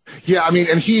 I mean,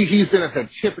 and he's been at the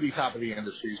tippity top of the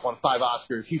industry. He's won 5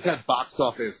 Oscars. He's had box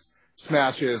office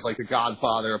smashes like The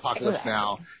Godfather, Apocalypse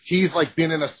Now. He's, like,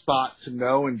 been in a spot to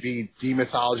know and be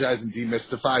demythologized and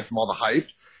demystified from all the hype.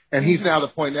 And he's now at a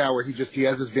point now where he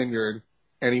has his vineyard,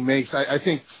 and he makes, I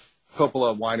think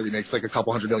Coppola Winery makes like a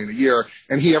couple $100 million a year,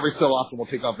 and he every so often will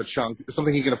take off a chunk,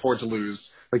 something he can afford to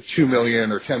lose, like $2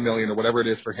 million or $10 million or whatever it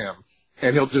is for him.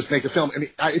 And he'll just make a film. And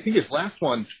I think his last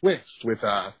one, Twixt, with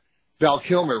Val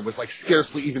Kilmer, was, like,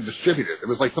 scarcely even distributed. It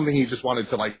was like something he just wanted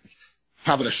to, like,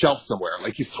 have on a shelf somewhere.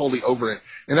 Like, he's totally over it.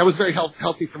 And that was very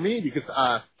healthy for me, because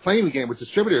playing the game with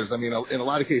distributors, I mean, in a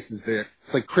lot of cases,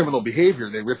 it's like criminal behavior.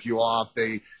 They rip you off.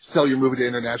 They sell your movie to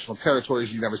international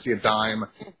territories. You never see a dime.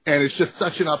 And it's just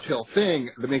such an uphill thing,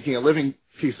 the making a living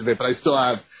piece of it. But I still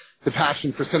have the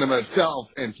passion for cinema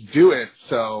itself and to do it.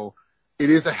 So it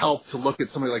is a help to look at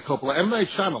somebody like Coppola. M. Night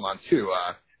Shyamalan, too.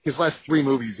 His last 3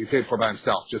 movies he paid for by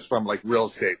himself, just from, like, real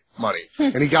estate money.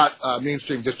 And he got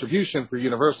mainstream distribution for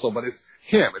Universal, but it's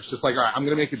him. It's just like, all right, I'm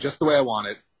going to make it just the way I want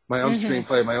it. My own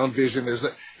screenplay, my own vision.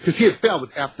 Because he had failed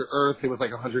with After Earth. It was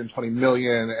like $120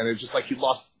 million, and it's just like he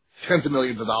lost tens of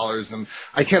millions of dollars. And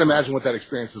I can't imagine what that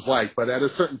experience is like. But at a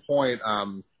certain point,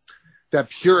 that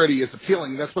purity is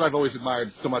appealing. That's what I've always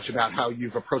admired so much about how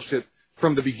you've approached it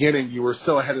from the beginning. You were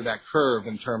so ahead of that curve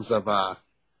in terms of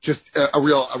just a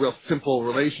real simple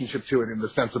relationship to it, in the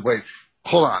sense of, wait,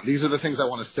 hold on, these are the things I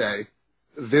want to say.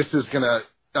 This is going to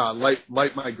light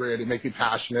my grid and make me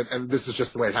passionate, and this is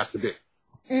just the way it has to be.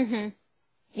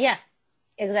 Yeah,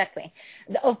 exactly.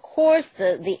 Of course,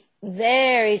 the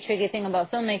very tricky thing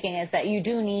about filmmaking is that you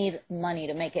do need money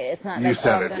to make it. It's not like,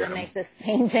 I'm going to make this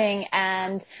painting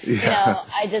and, you know,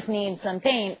 I just need some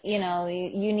paint. You know,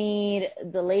 you need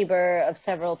the labor of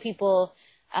several people,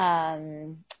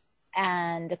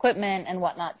 and equipment and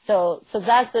whatnot. So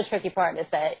that's the tricky part, is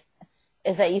that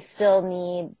you still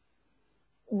need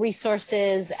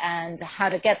resources and how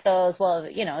to get those. Well,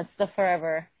 you know, it's the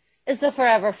forever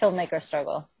filmmaker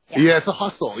struggle. Yeah, it's a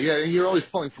hustle. Yeah, you're always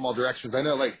pulling from all directions. I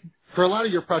know, like, for a lot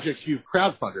of your projects, you've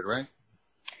crowdfunded, right?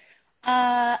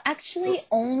 Actually,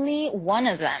 only one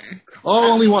of them.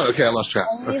 Oh, only one. Okay, I lost track.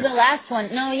 Only the last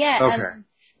one. No, yeah. Okay.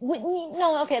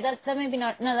 No, okay, that maybe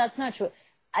not. No, that's not true.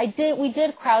 We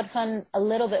did crowdfund a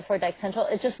little bit for Dyke Central.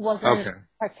 It just wasn't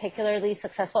particularly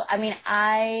successful. I mean,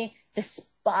 I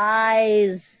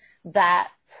despise that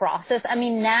process. I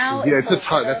mean, now that's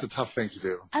a tough thing to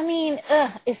do. I mean,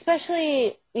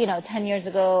 especially 10 years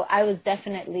ago, I was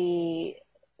definitely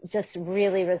just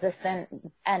really resistant,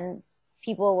 and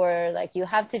people were like, "You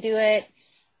have to do it."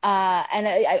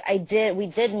 And we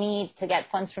did need to get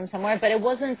funds from somewhere, but it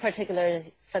wasn't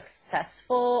particularly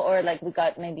successful, or like we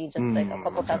got maybe just like a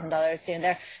couple $1,000s here and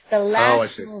there. The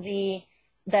last movie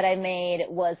that I made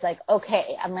was like,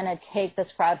 okay, I'm going to take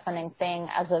this crowdfunding thing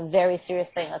as a very serious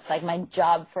thing. It's like my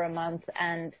job for a month.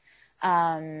 And,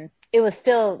 it was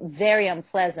still very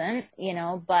unpleasant,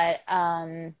 but,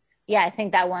 yeah, I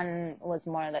think that one was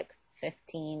more like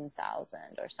 15,000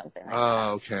 or something like that.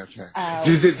 Oh, okay.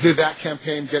 Did that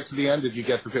campaign get to the end? Did you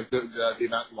get the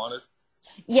amount you wanted?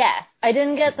 Yeah, I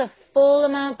didn't get the full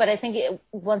amount, but I think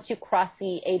once you cross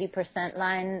the 80%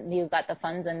 line, you got the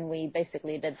funds, and we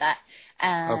basically did that.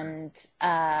 And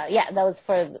yeah, that was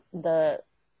for the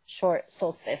short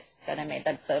Solstice that I made.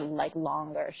 That's a like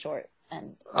longer short.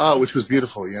 And which was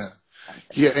beautiful, yeah.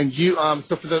 Yeah, and you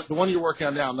so for the one you're working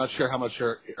on now, I'm not sure how much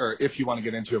or if you want to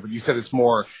get into it, but you said it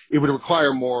would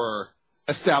require more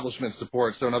establishment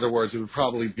support. So in other words, it would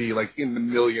probably be like in the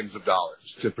millions of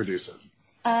dollars to produce it.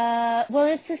 Well,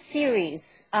 it's a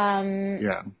series.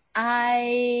 Yeah.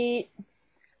 I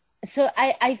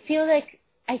feel like,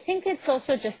 I think it's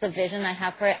also just the vision I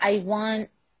have for it. I want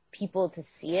people to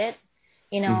see it,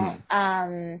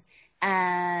 and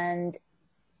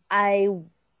I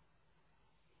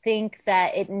think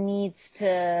that it needs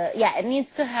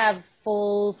to have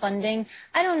full funding.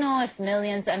 I don't know if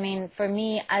millions. I mean, for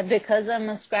me, because I'm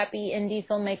a scrappy indie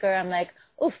filmmaker, I'm like,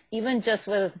 oof, even just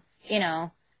with,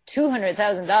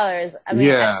 $200,000. I mean,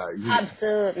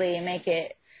 absolutely make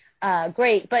it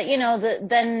great. But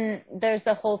then there's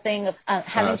the whole thing of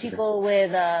having people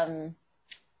with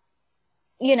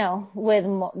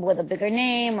with a bigger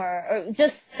name, or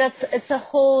just it's a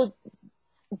whole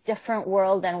different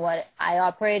world than what I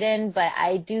operate in. But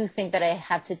I do think that I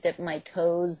have to dip my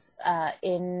toes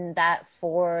in that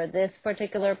for this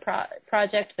particular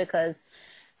project, because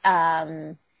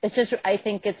it's just, I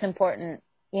think it's important,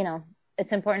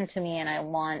 it's important to me, and I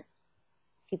want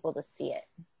people to see it.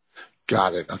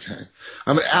 Got it. Okay.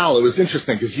 Al, it was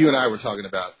interesting because you and I were talking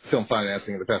about film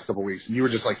financing in the past couple of weeks, and you were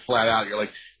just like flat out. You're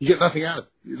like, you get nothing out of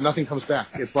it. Nothing comes back.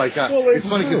 It's like, it's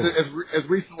funny because as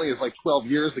recently as like 12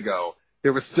 years ago,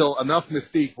 there was still enough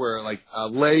mystique where like a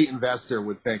lay investor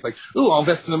would think like, ooh, I'll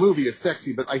invest in a movie. It's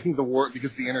sexy. But I think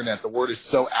because of the internet, the word is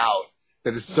so out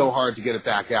that it's so hard to get it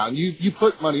back out. And you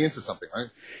put money into something,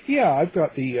 right? Yeah, I've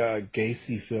got the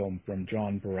Gacy film from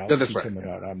John Borowski coming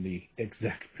out. I'm the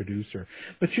exec producer.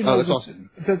 But that's awesome.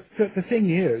 The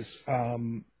thing is,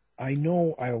 I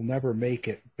know I'll never make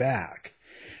it back.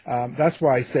 That's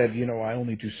why I said, I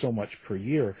only do so much per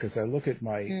year, because I look at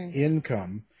my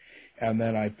income and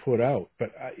then I put out.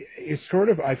 But it's sort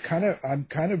of, I'm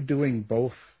kind of doing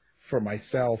both for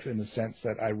myself, in the sense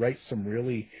that I write some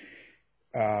really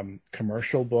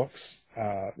commercial books,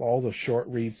 all the short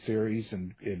read series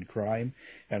in crime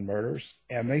and murders,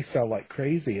 and they sell like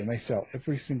crazy, and they sell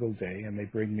every single day, and they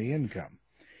bring me income.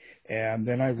 And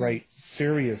then I write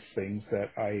serious things that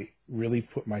I really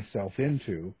put myself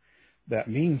into, that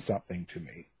mean something to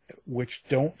me, which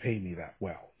don't pay me that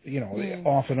well,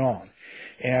 off and on.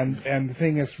 And the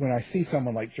thing is, when I see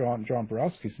someone like John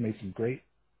Borowski's made some great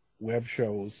web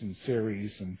shows and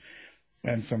series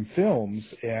and some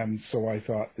films, and so I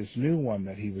thought this new one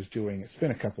that he was doing, it's been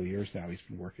a couple of years now he's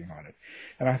been working on it,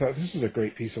 and I thought, this is a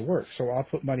great piece of work, so I'll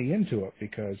put money into it,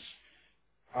 because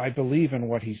I believe in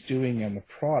what he's doing and the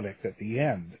product at the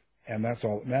end, and that's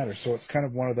all that matters. So it's kind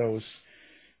of one of those,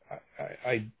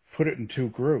 I put it in two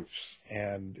groups,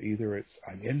 and either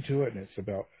I'm into it and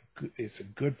it's a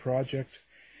good project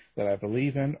that I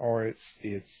believe in, or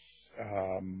it's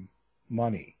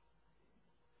money.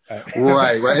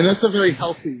 Right, and that's a very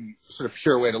healthy, sort of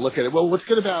pure way to look at it. Well, what's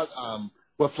good about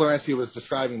what Florencia was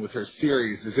describing with her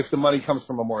series is, if the money comes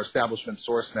from a more establishment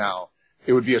source now,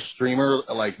 it would be a streamer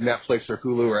like Netflix or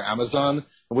Hulu or Amazon. And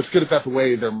what's good about the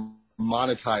way they're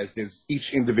monetized is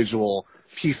each individual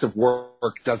piece of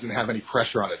work doesn't have any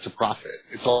pressure on it to profit.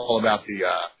 It's all about the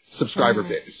subscriber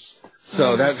base.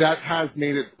 So that has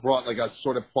brought like a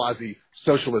sort of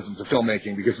quasi-socialism to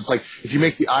filmmaking, because it's like, if you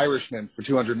make The Irishman for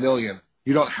 $200 million,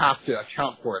 you don't have to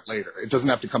account for it later. It doesn't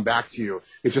have to come back to you.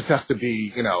 It just has to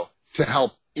be, to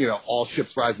help, all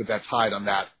ships rise with that tide on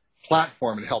that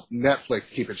platform and help Netflix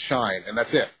keep its shine, and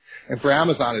that's it. And for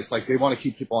Amazon, it's like they want to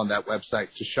keep people on that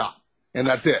website to shop, and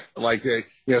that's it. Like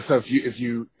so if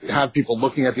you have people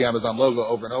looking at the Amazon logo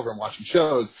over and over and watching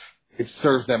shows, it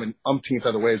serves them in umpteenth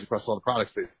other ways across all the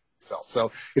products they sell.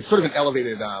 So it's sort of an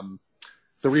elevated.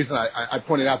 The reason I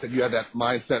pointed out that you had that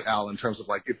mindset, Al, in terms of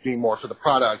like it being more for the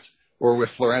product, or with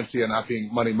Florencia not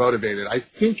being money motivated, I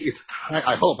think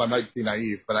I hope, I might be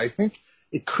naive, but I think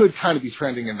it could kind of be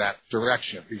trending in that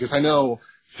direction, because I know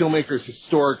filmmakers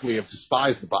historically have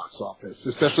despised the box office,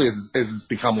 especially as it's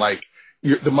become like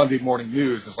the Monday morning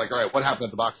news is like, all right, what happened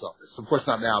at the box office? Of course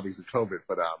not now because of COVID,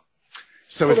 but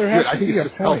so it's good. I think it's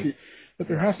just healthy. But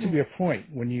there has to be a point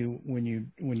when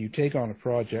you take on a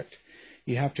project.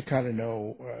 You have to kind of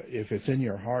know if it's in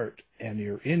your heart and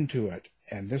you're into it,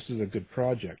 and this is a good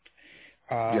project.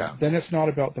 Then it's not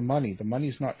about the money. The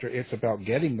money's not. It's about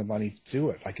getting the money to do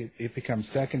it. Like it becomes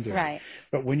secondary. Right.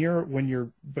 But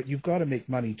but you've got to make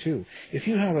money too. If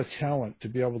you have a talent to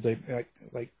be able to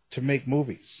to make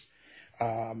movies,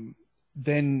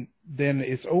 then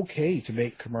it's okay to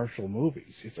make commercial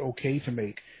movies. It's okay to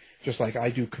make, just like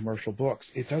I do commercial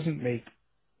books. It doesn't make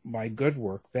my good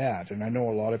work bad. And I know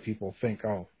a lot of people think,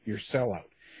 oh, you're sellout,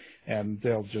 and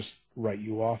they'll just write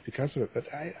you off because of it. But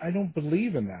I don't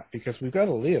believe in that, because we've got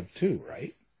to live too,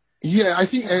 right? Yeah, I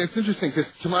think, and it's interesting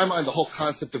because to my mind, the whole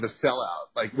concept of a sellout,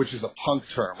 like, which is a punk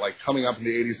term, like coming up in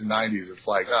the 80s and 90s, it's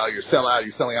like, oh, you're sellout,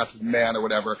 you're selling out to the man or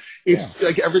whatever. It's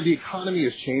like the economy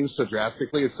has changed so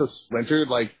drastically. It's so splintered.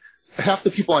 Like half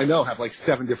the people I know have like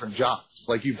 7 different jobs.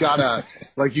 Like you've got to,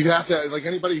 like you have to, like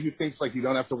anybody who thinks like you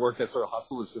don't have to work that sort of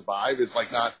hustle to survive is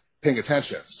like not paying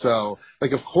attention. So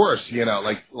like, of course,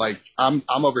 like I'm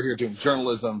over here doing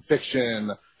journalism,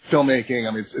 fiction, filmmaking.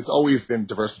 I mean, it's always been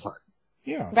diversified.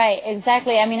 Yeah. Right,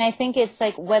 exactly. I mean, I think it's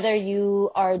like whether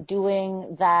you are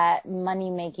doing that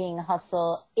money-making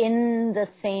hustle in the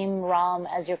same realm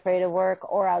as your creative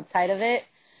work or outside of it,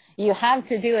 you have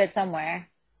to do it somewhere.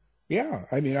 Yeah.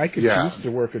 I mean, I could choose to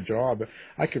work a job.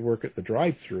 I could work at the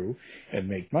drive-thru and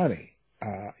make money.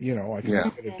 I could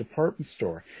work at a department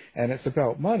store, and it's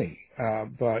about money.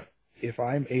 But if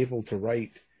I'm able to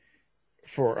write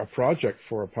for a project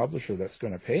for a publisher that's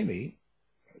going to pay me,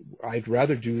 I'd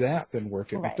rather do that than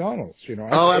work at McDonald's.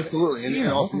 Absolutely. And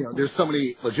also, there's so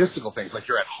many logistical things, like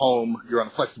you're at home, you're on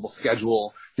a flexible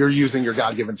schedule, you're using your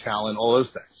God-given talent, all those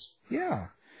things. Yeah.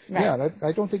 Right. Yeah.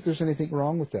 I don't think there's anything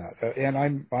wrong with that. And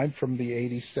I'm from the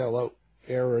 80s sellout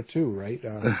era too, right?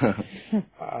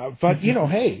 But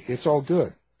hey, it's all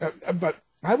good. But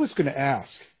I was going to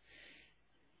ask,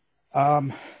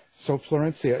 so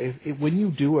Florencia, when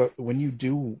you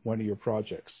do one of your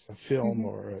projects, a film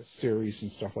or a series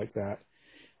and stuff like that,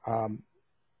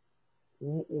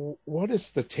 what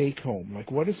is the take home? Like,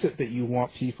 what is it that you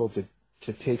want people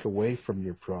to take away from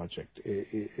your project?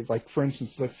 Like, for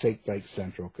instance, let's take Dyke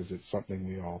Central, because it's something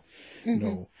we all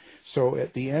know. So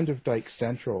at the end of Dyke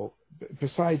Central,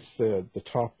 besides the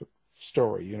top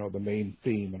story, the main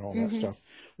theme and all that stuff,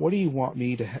 what do you want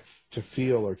me to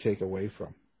feel or take away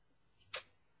from?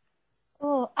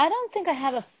 Oh, I don't think I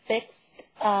have a fixed,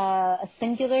 a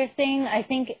singular thing. I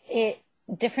think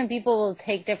different people will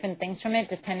take different things from it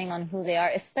depending on who they are,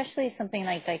 especially something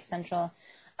like Dyke Central,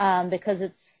 because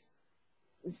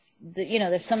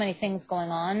there's so many things going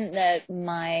on that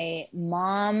my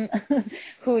mom,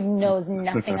 who knows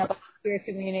nothing about the queer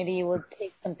community, will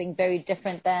take something very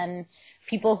different than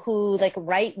people who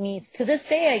write me. To this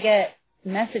day, I get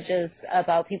messages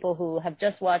about people who have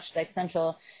just watched Dyke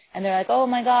Central, and they're like, oh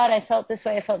my God, I felt this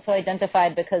way. I felt so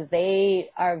identified, because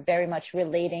they are very much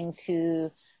relating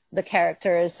to the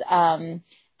characters.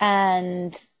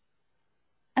 And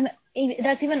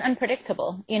that's even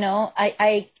unpredictable.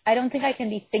 I don't think I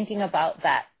can be thinking about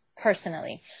that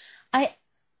personally.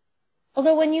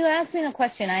 Although when you ask me the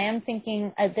question, I am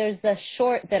thinking there's a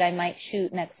short that I might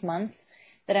shoot next month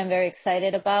that I'm very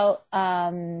excited about.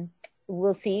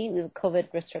 We'll see if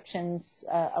COVID restrictions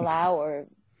allow,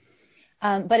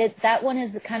 but that one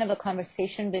is kind of a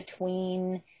conversation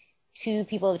between two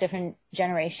people of different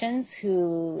generations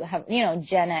who have,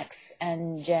 Gen X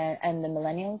and the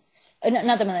millennials.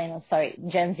 Not the millennials, sorry,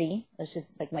 Gen Z, which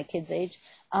is like my kids' age.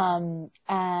 And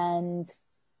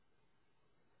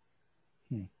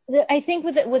I think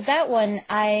with that one,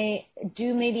 I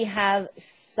do maybe have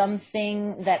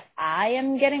something that I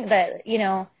am getting, that,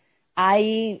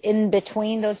 in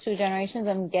between those two generations,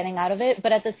 I'm getting out of it.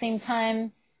 But at the same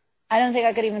time, I don't think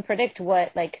I could even predict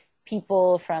what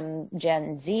people from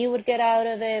Gen Z would get out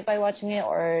of it by watching it,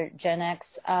 or Gen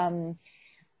X.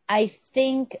 I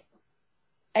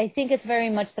think it's very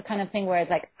much the kind of thing where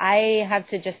I have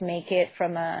to just make it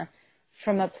from a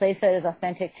from a place that is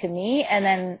authentic to me, and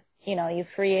then, you know, you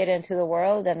free it into the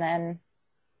world, and then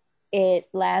it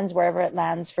lands wherever it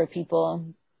lands for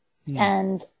people.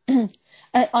 And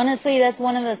honestly, that's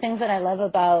one of the things that I love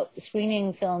about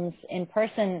screening films in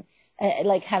person,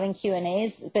 like having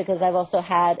Q&As, because I've also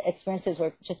had experiences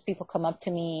where just people come up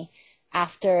to me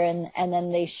after and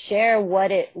then they share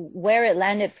where it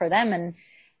landed for them. And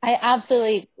I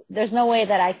absolutely, there's no way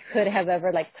that I could have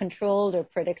ever like controlled or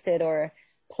predicted or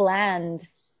planned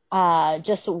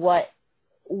just what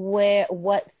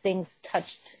things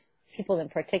touched people in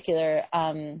particular.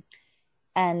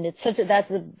 And it's that's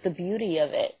the beauty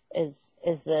of it is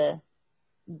the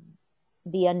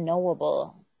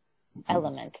unknowable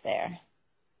element there.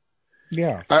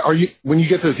 Yeah. Are you, when you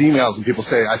get those emails and people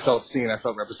say, I felt seen, I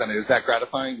felt represented, is that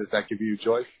gratifying? Does that give you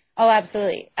joy? Oh,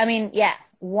 absolutely. I mean, yeah,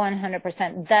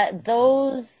 100%.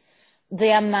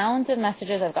 The amount of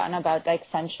messages I've gotten about Dyke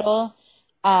Central,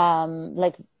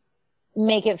 like,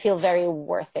 make it feel very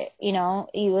worth it, you know,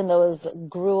 even though it's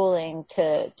grueling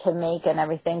to make and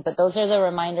everything. But those are the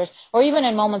reminders, or even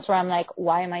in moments where I'm like,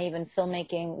 why am I even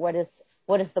filmmaking? What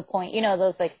is the point? You know,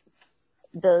 those like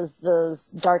those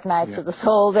dark nights of the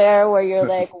soul there where you're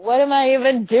like, what am I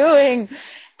even doing?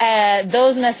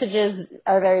 Those messages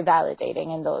are very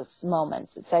validating in those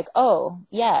moments. It's like, oh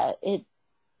yeah, it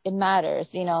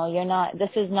matters. You know,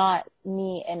 this is not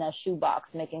me in a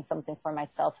shoebox making something for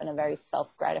myself in a very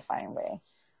self-gratifying way.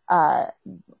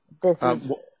 This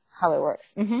is how it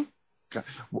works. Mm-hmm. Okay.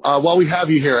 While we have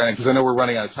you here, because I know we're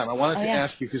running out of time, I wanted to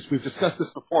ask you, because we've discussed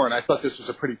this before, and I thought this was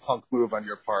a pretty punk move on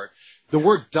your part. The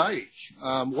word dyke,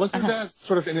 wasn't that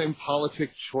sort of an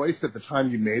impolitic choice at the time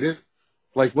you made it?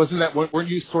 Like, weren't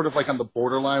you sort of like on the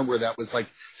borderline where that was like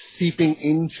seeping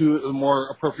into a more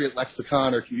appropriate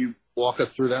lexicon, or can you walk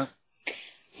us through that?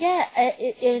 Yeah,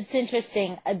 it's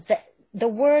interesting. The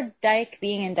word dyke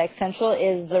being in Dyke Central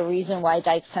is the reason why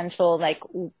Dyke Central, like,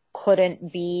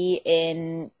 couldn't be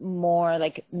in more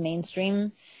like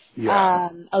mainstream. A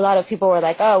lot of people were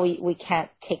like, oh, we can't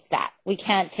take that. We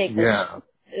can't take this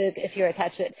if you're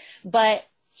attached to it. But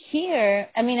here,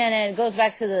 I mean, and it goes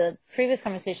back to the previous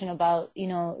conversation about, you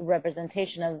know,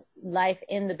 representation of life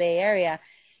in the Bay Area.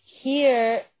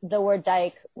 Here, the word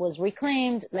dyke was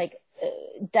reclaimed. Like,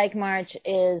 Dyke March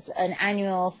is an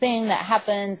annual thing that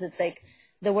happens. It's like,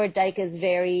 the word dyke is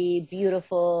very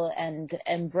beautiful and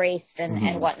embraced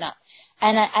and whatnot.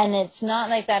 And it's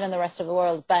not like that in the rest of the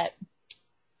world, but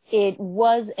it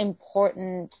was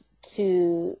important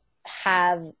to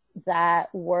have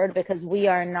that word because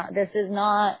this is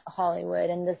not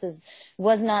Hollywood, and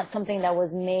was not something that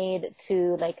was made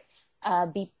to like,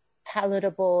 be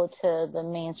palatable to the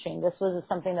mainstream. This was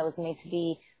something that was made to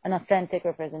be an authentic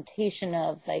representation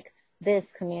of like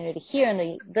this community here,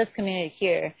 and this community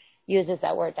here uses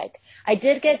that word dyke. I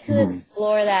did get to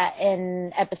explore that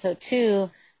in episode 2,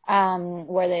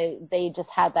 where they just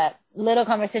had that little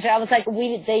conversation. I was like,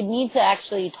 they need to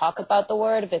actually talk about the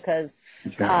word because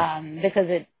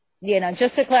it, you know,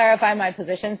 just to clarify my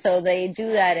position. So they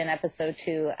do that in episode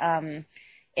 2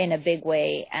 in a big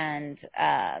way, and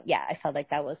I felt like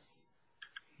that was.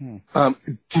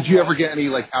 Did you ever get any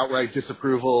like outright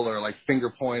disapproval or like finger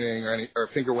pointing or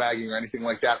finger wagging or anything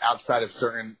like that outside of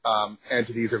certain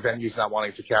entities or venues not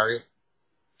wanting to carry it?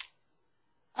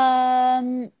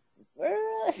 Some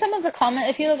of the comment,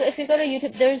 if you go to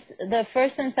YouTube, there's the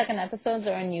first and second episodes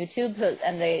are on YouTube,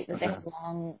 and they have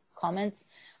long comments.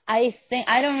 I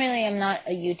am not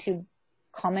a YouTube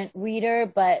comment reader,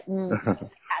 but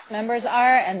cast members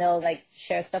are, and they'll like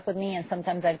share stuff with me, and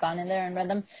sometimes I've gone in there and read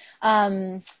them.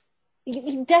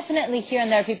 Definitely here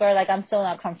and there people are like, I'm still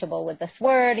not comfortable with this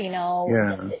word, you know,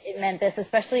 it meant this,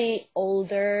 especially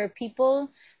older people.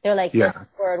 They're like, this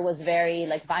word was very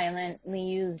like violently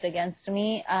used against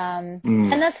me. And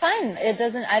that's fine.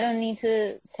 I don't need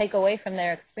to take away from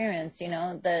their experience, you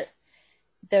know, that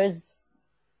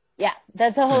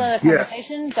that's a whole other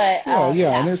conversation, but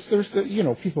and there's the, you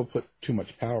know, people put too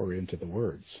much power into the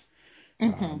words.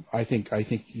 I think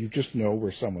you just know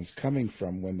where someone's coming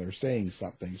from when they're saying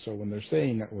something. So when they're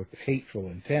saying it with hateful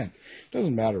intent, it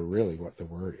doesn't matter really what the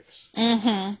word is.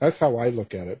 That's how I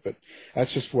look at it, but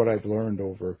that's just what I've learned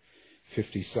over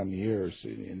 50-some years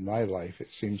in my life.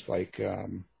 It seems like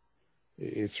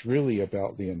it's really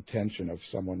about the intention of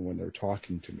someone when they're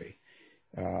talking to me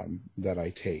that I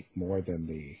take more than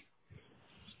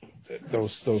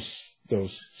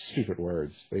those stupid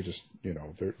words. They just, you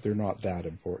know, they're not that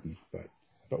important.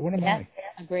 But what am I?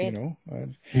 Agreed. You know.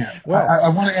 Well, I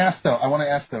want to ask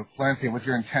though, Valencia, with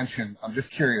your intention, I'm just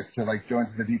curious to like go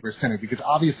into the deeper center, because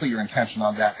obviously your intention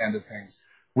on that end of things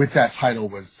with that title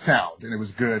was sound, and it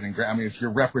was good. And I mean, you're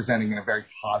representing in a very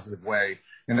positive way,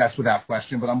 and that's without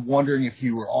question. But I'm wondering if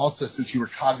you were also, since you were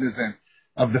cognizant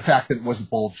of the fact that it was a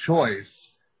bold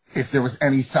choice, if there was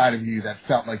any side of you that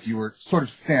felt like you were sort of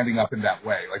standing up in that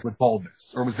way, like with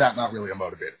boldness, or was that not really a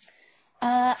motivator?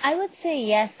 I would say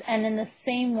yes, and in the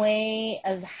same way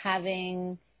of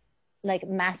having like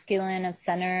masculine of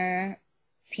center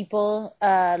people,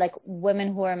 like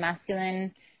women who are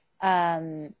masculine,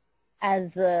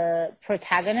 as the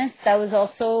protagonist, that was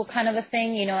also kind of a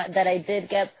thing, you know, that I did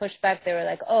get pushback. They were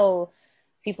like, oh,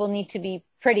 people need to be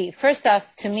pretty. First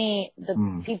off, to me,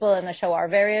 the people in the show are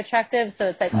very attractive. So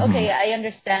it's like, okay, I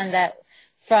understand that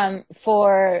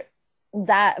for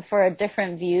a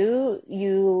different view,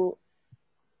 you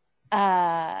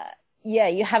have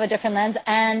a different lens.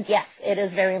 And yes, it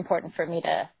is very important for me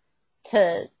to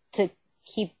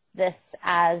keep this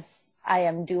as I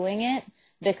am doing it,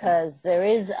 because there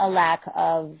is a lack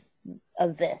of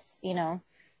this, you know?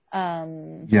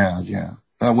 Well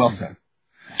said.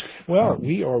 Well,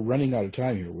 we are running out of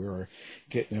time here. We are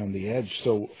getting on the edge.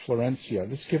 So, Florencia,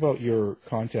 let's give out your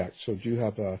contact. So do you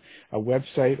have a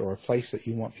website or a place that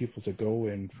you want people to go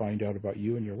and find out about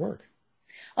you and your work?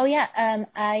 Oh, yeah.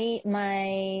 My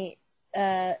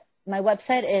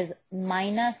website is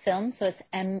Mynah Films. So it's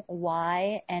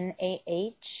MYNAH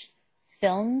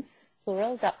Films,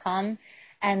 plural.com.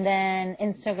 And then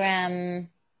Instagram,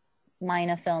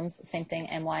 Mynah Films, same thing,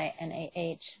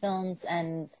 MYNAH Films,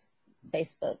 and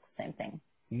Facebook, same thing.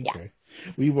 Okay. Yeah.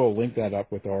 We will link that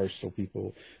up with ours so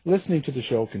people listening to the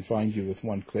show can find you with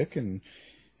one click and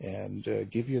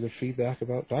give you the feedback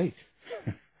about Dyke.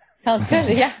 Sounds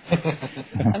good, yeah.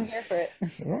 I'm here for it.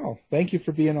 Well, thank you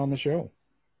for being on the show.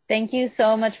 Thank you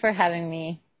so much for having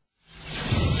me.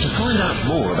 To find out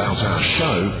more about our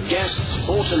show, guests,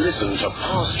 or to listen to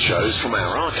past shows from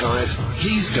our archive,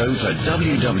 please go to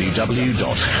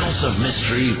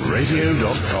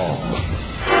www.houseofmysteryradio.com.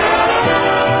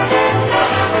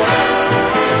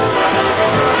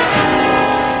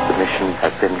 The mission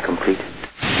has been completed.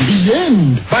 The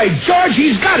end! By George,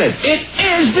 he's got it! It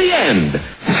is the end!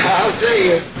 I'll see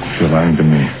you. If you're lying to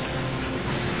me,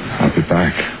 I'll be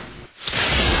back.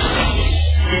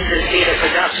 This has been a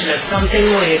production of Something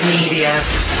Weird Media.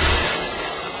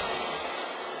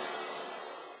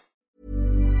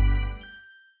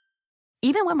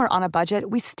 Even when we're on a budget,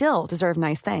 we still deserve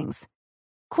nice things.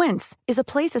 Quince is a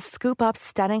place to scoop up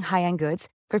stunning high-end goods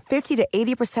for 50 to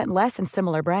 80% less than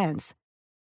similar brands.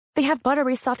 They have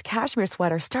buttery soft cashmere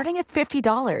sweaters starting at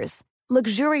 $50,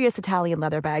 luxurious Italian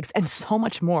leather bags, and so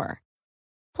much more.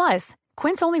 Plus,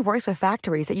 Quince only works with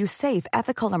factories that use safe,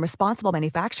 ethical, and responsible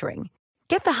manufacturing.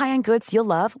 Get the high-end goods you'll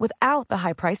love without the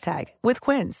high price tag with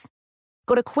Quince.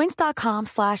 Go to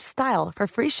quince.com/style for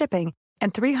free shipping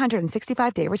and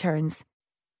 365-day returns.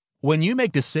 When you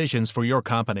make decisions for your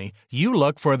company, you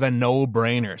look for the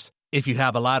no-brainers. If you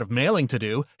have a lot of mailing to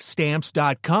do,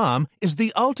 Stamps.com is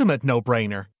the ultimate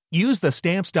no-brainer. Use the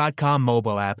Stamps.com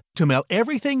mobile app to mail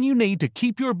everything you need to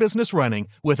keep your business running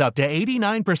with up to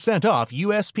 89% off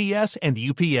USPS and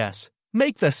UPS.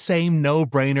 Make the same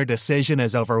no-brainer decision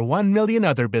as over 1 million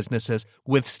other businesses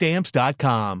with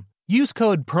Stamps.com. Use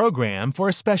code PROGRAM for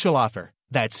a special offer.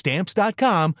 That's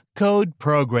Stamps.com, code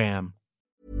PROGRAM.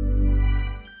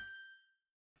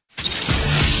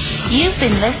 You've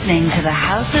been listening to the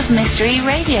House of Mystery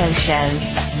radio show.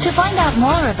 To find out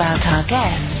more about our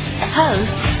guests,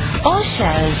 hosts, or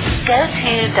shows, go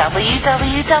to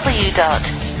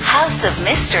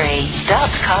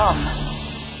www.houseofmystery.com.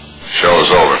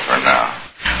 Show's over for now.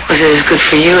 Was it as good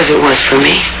for you as it was for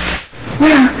me?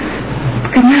 Well,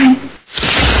 good night.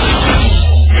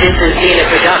 This has been a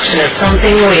production of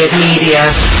Something Weird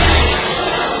Media.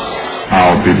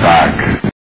 I'll be back.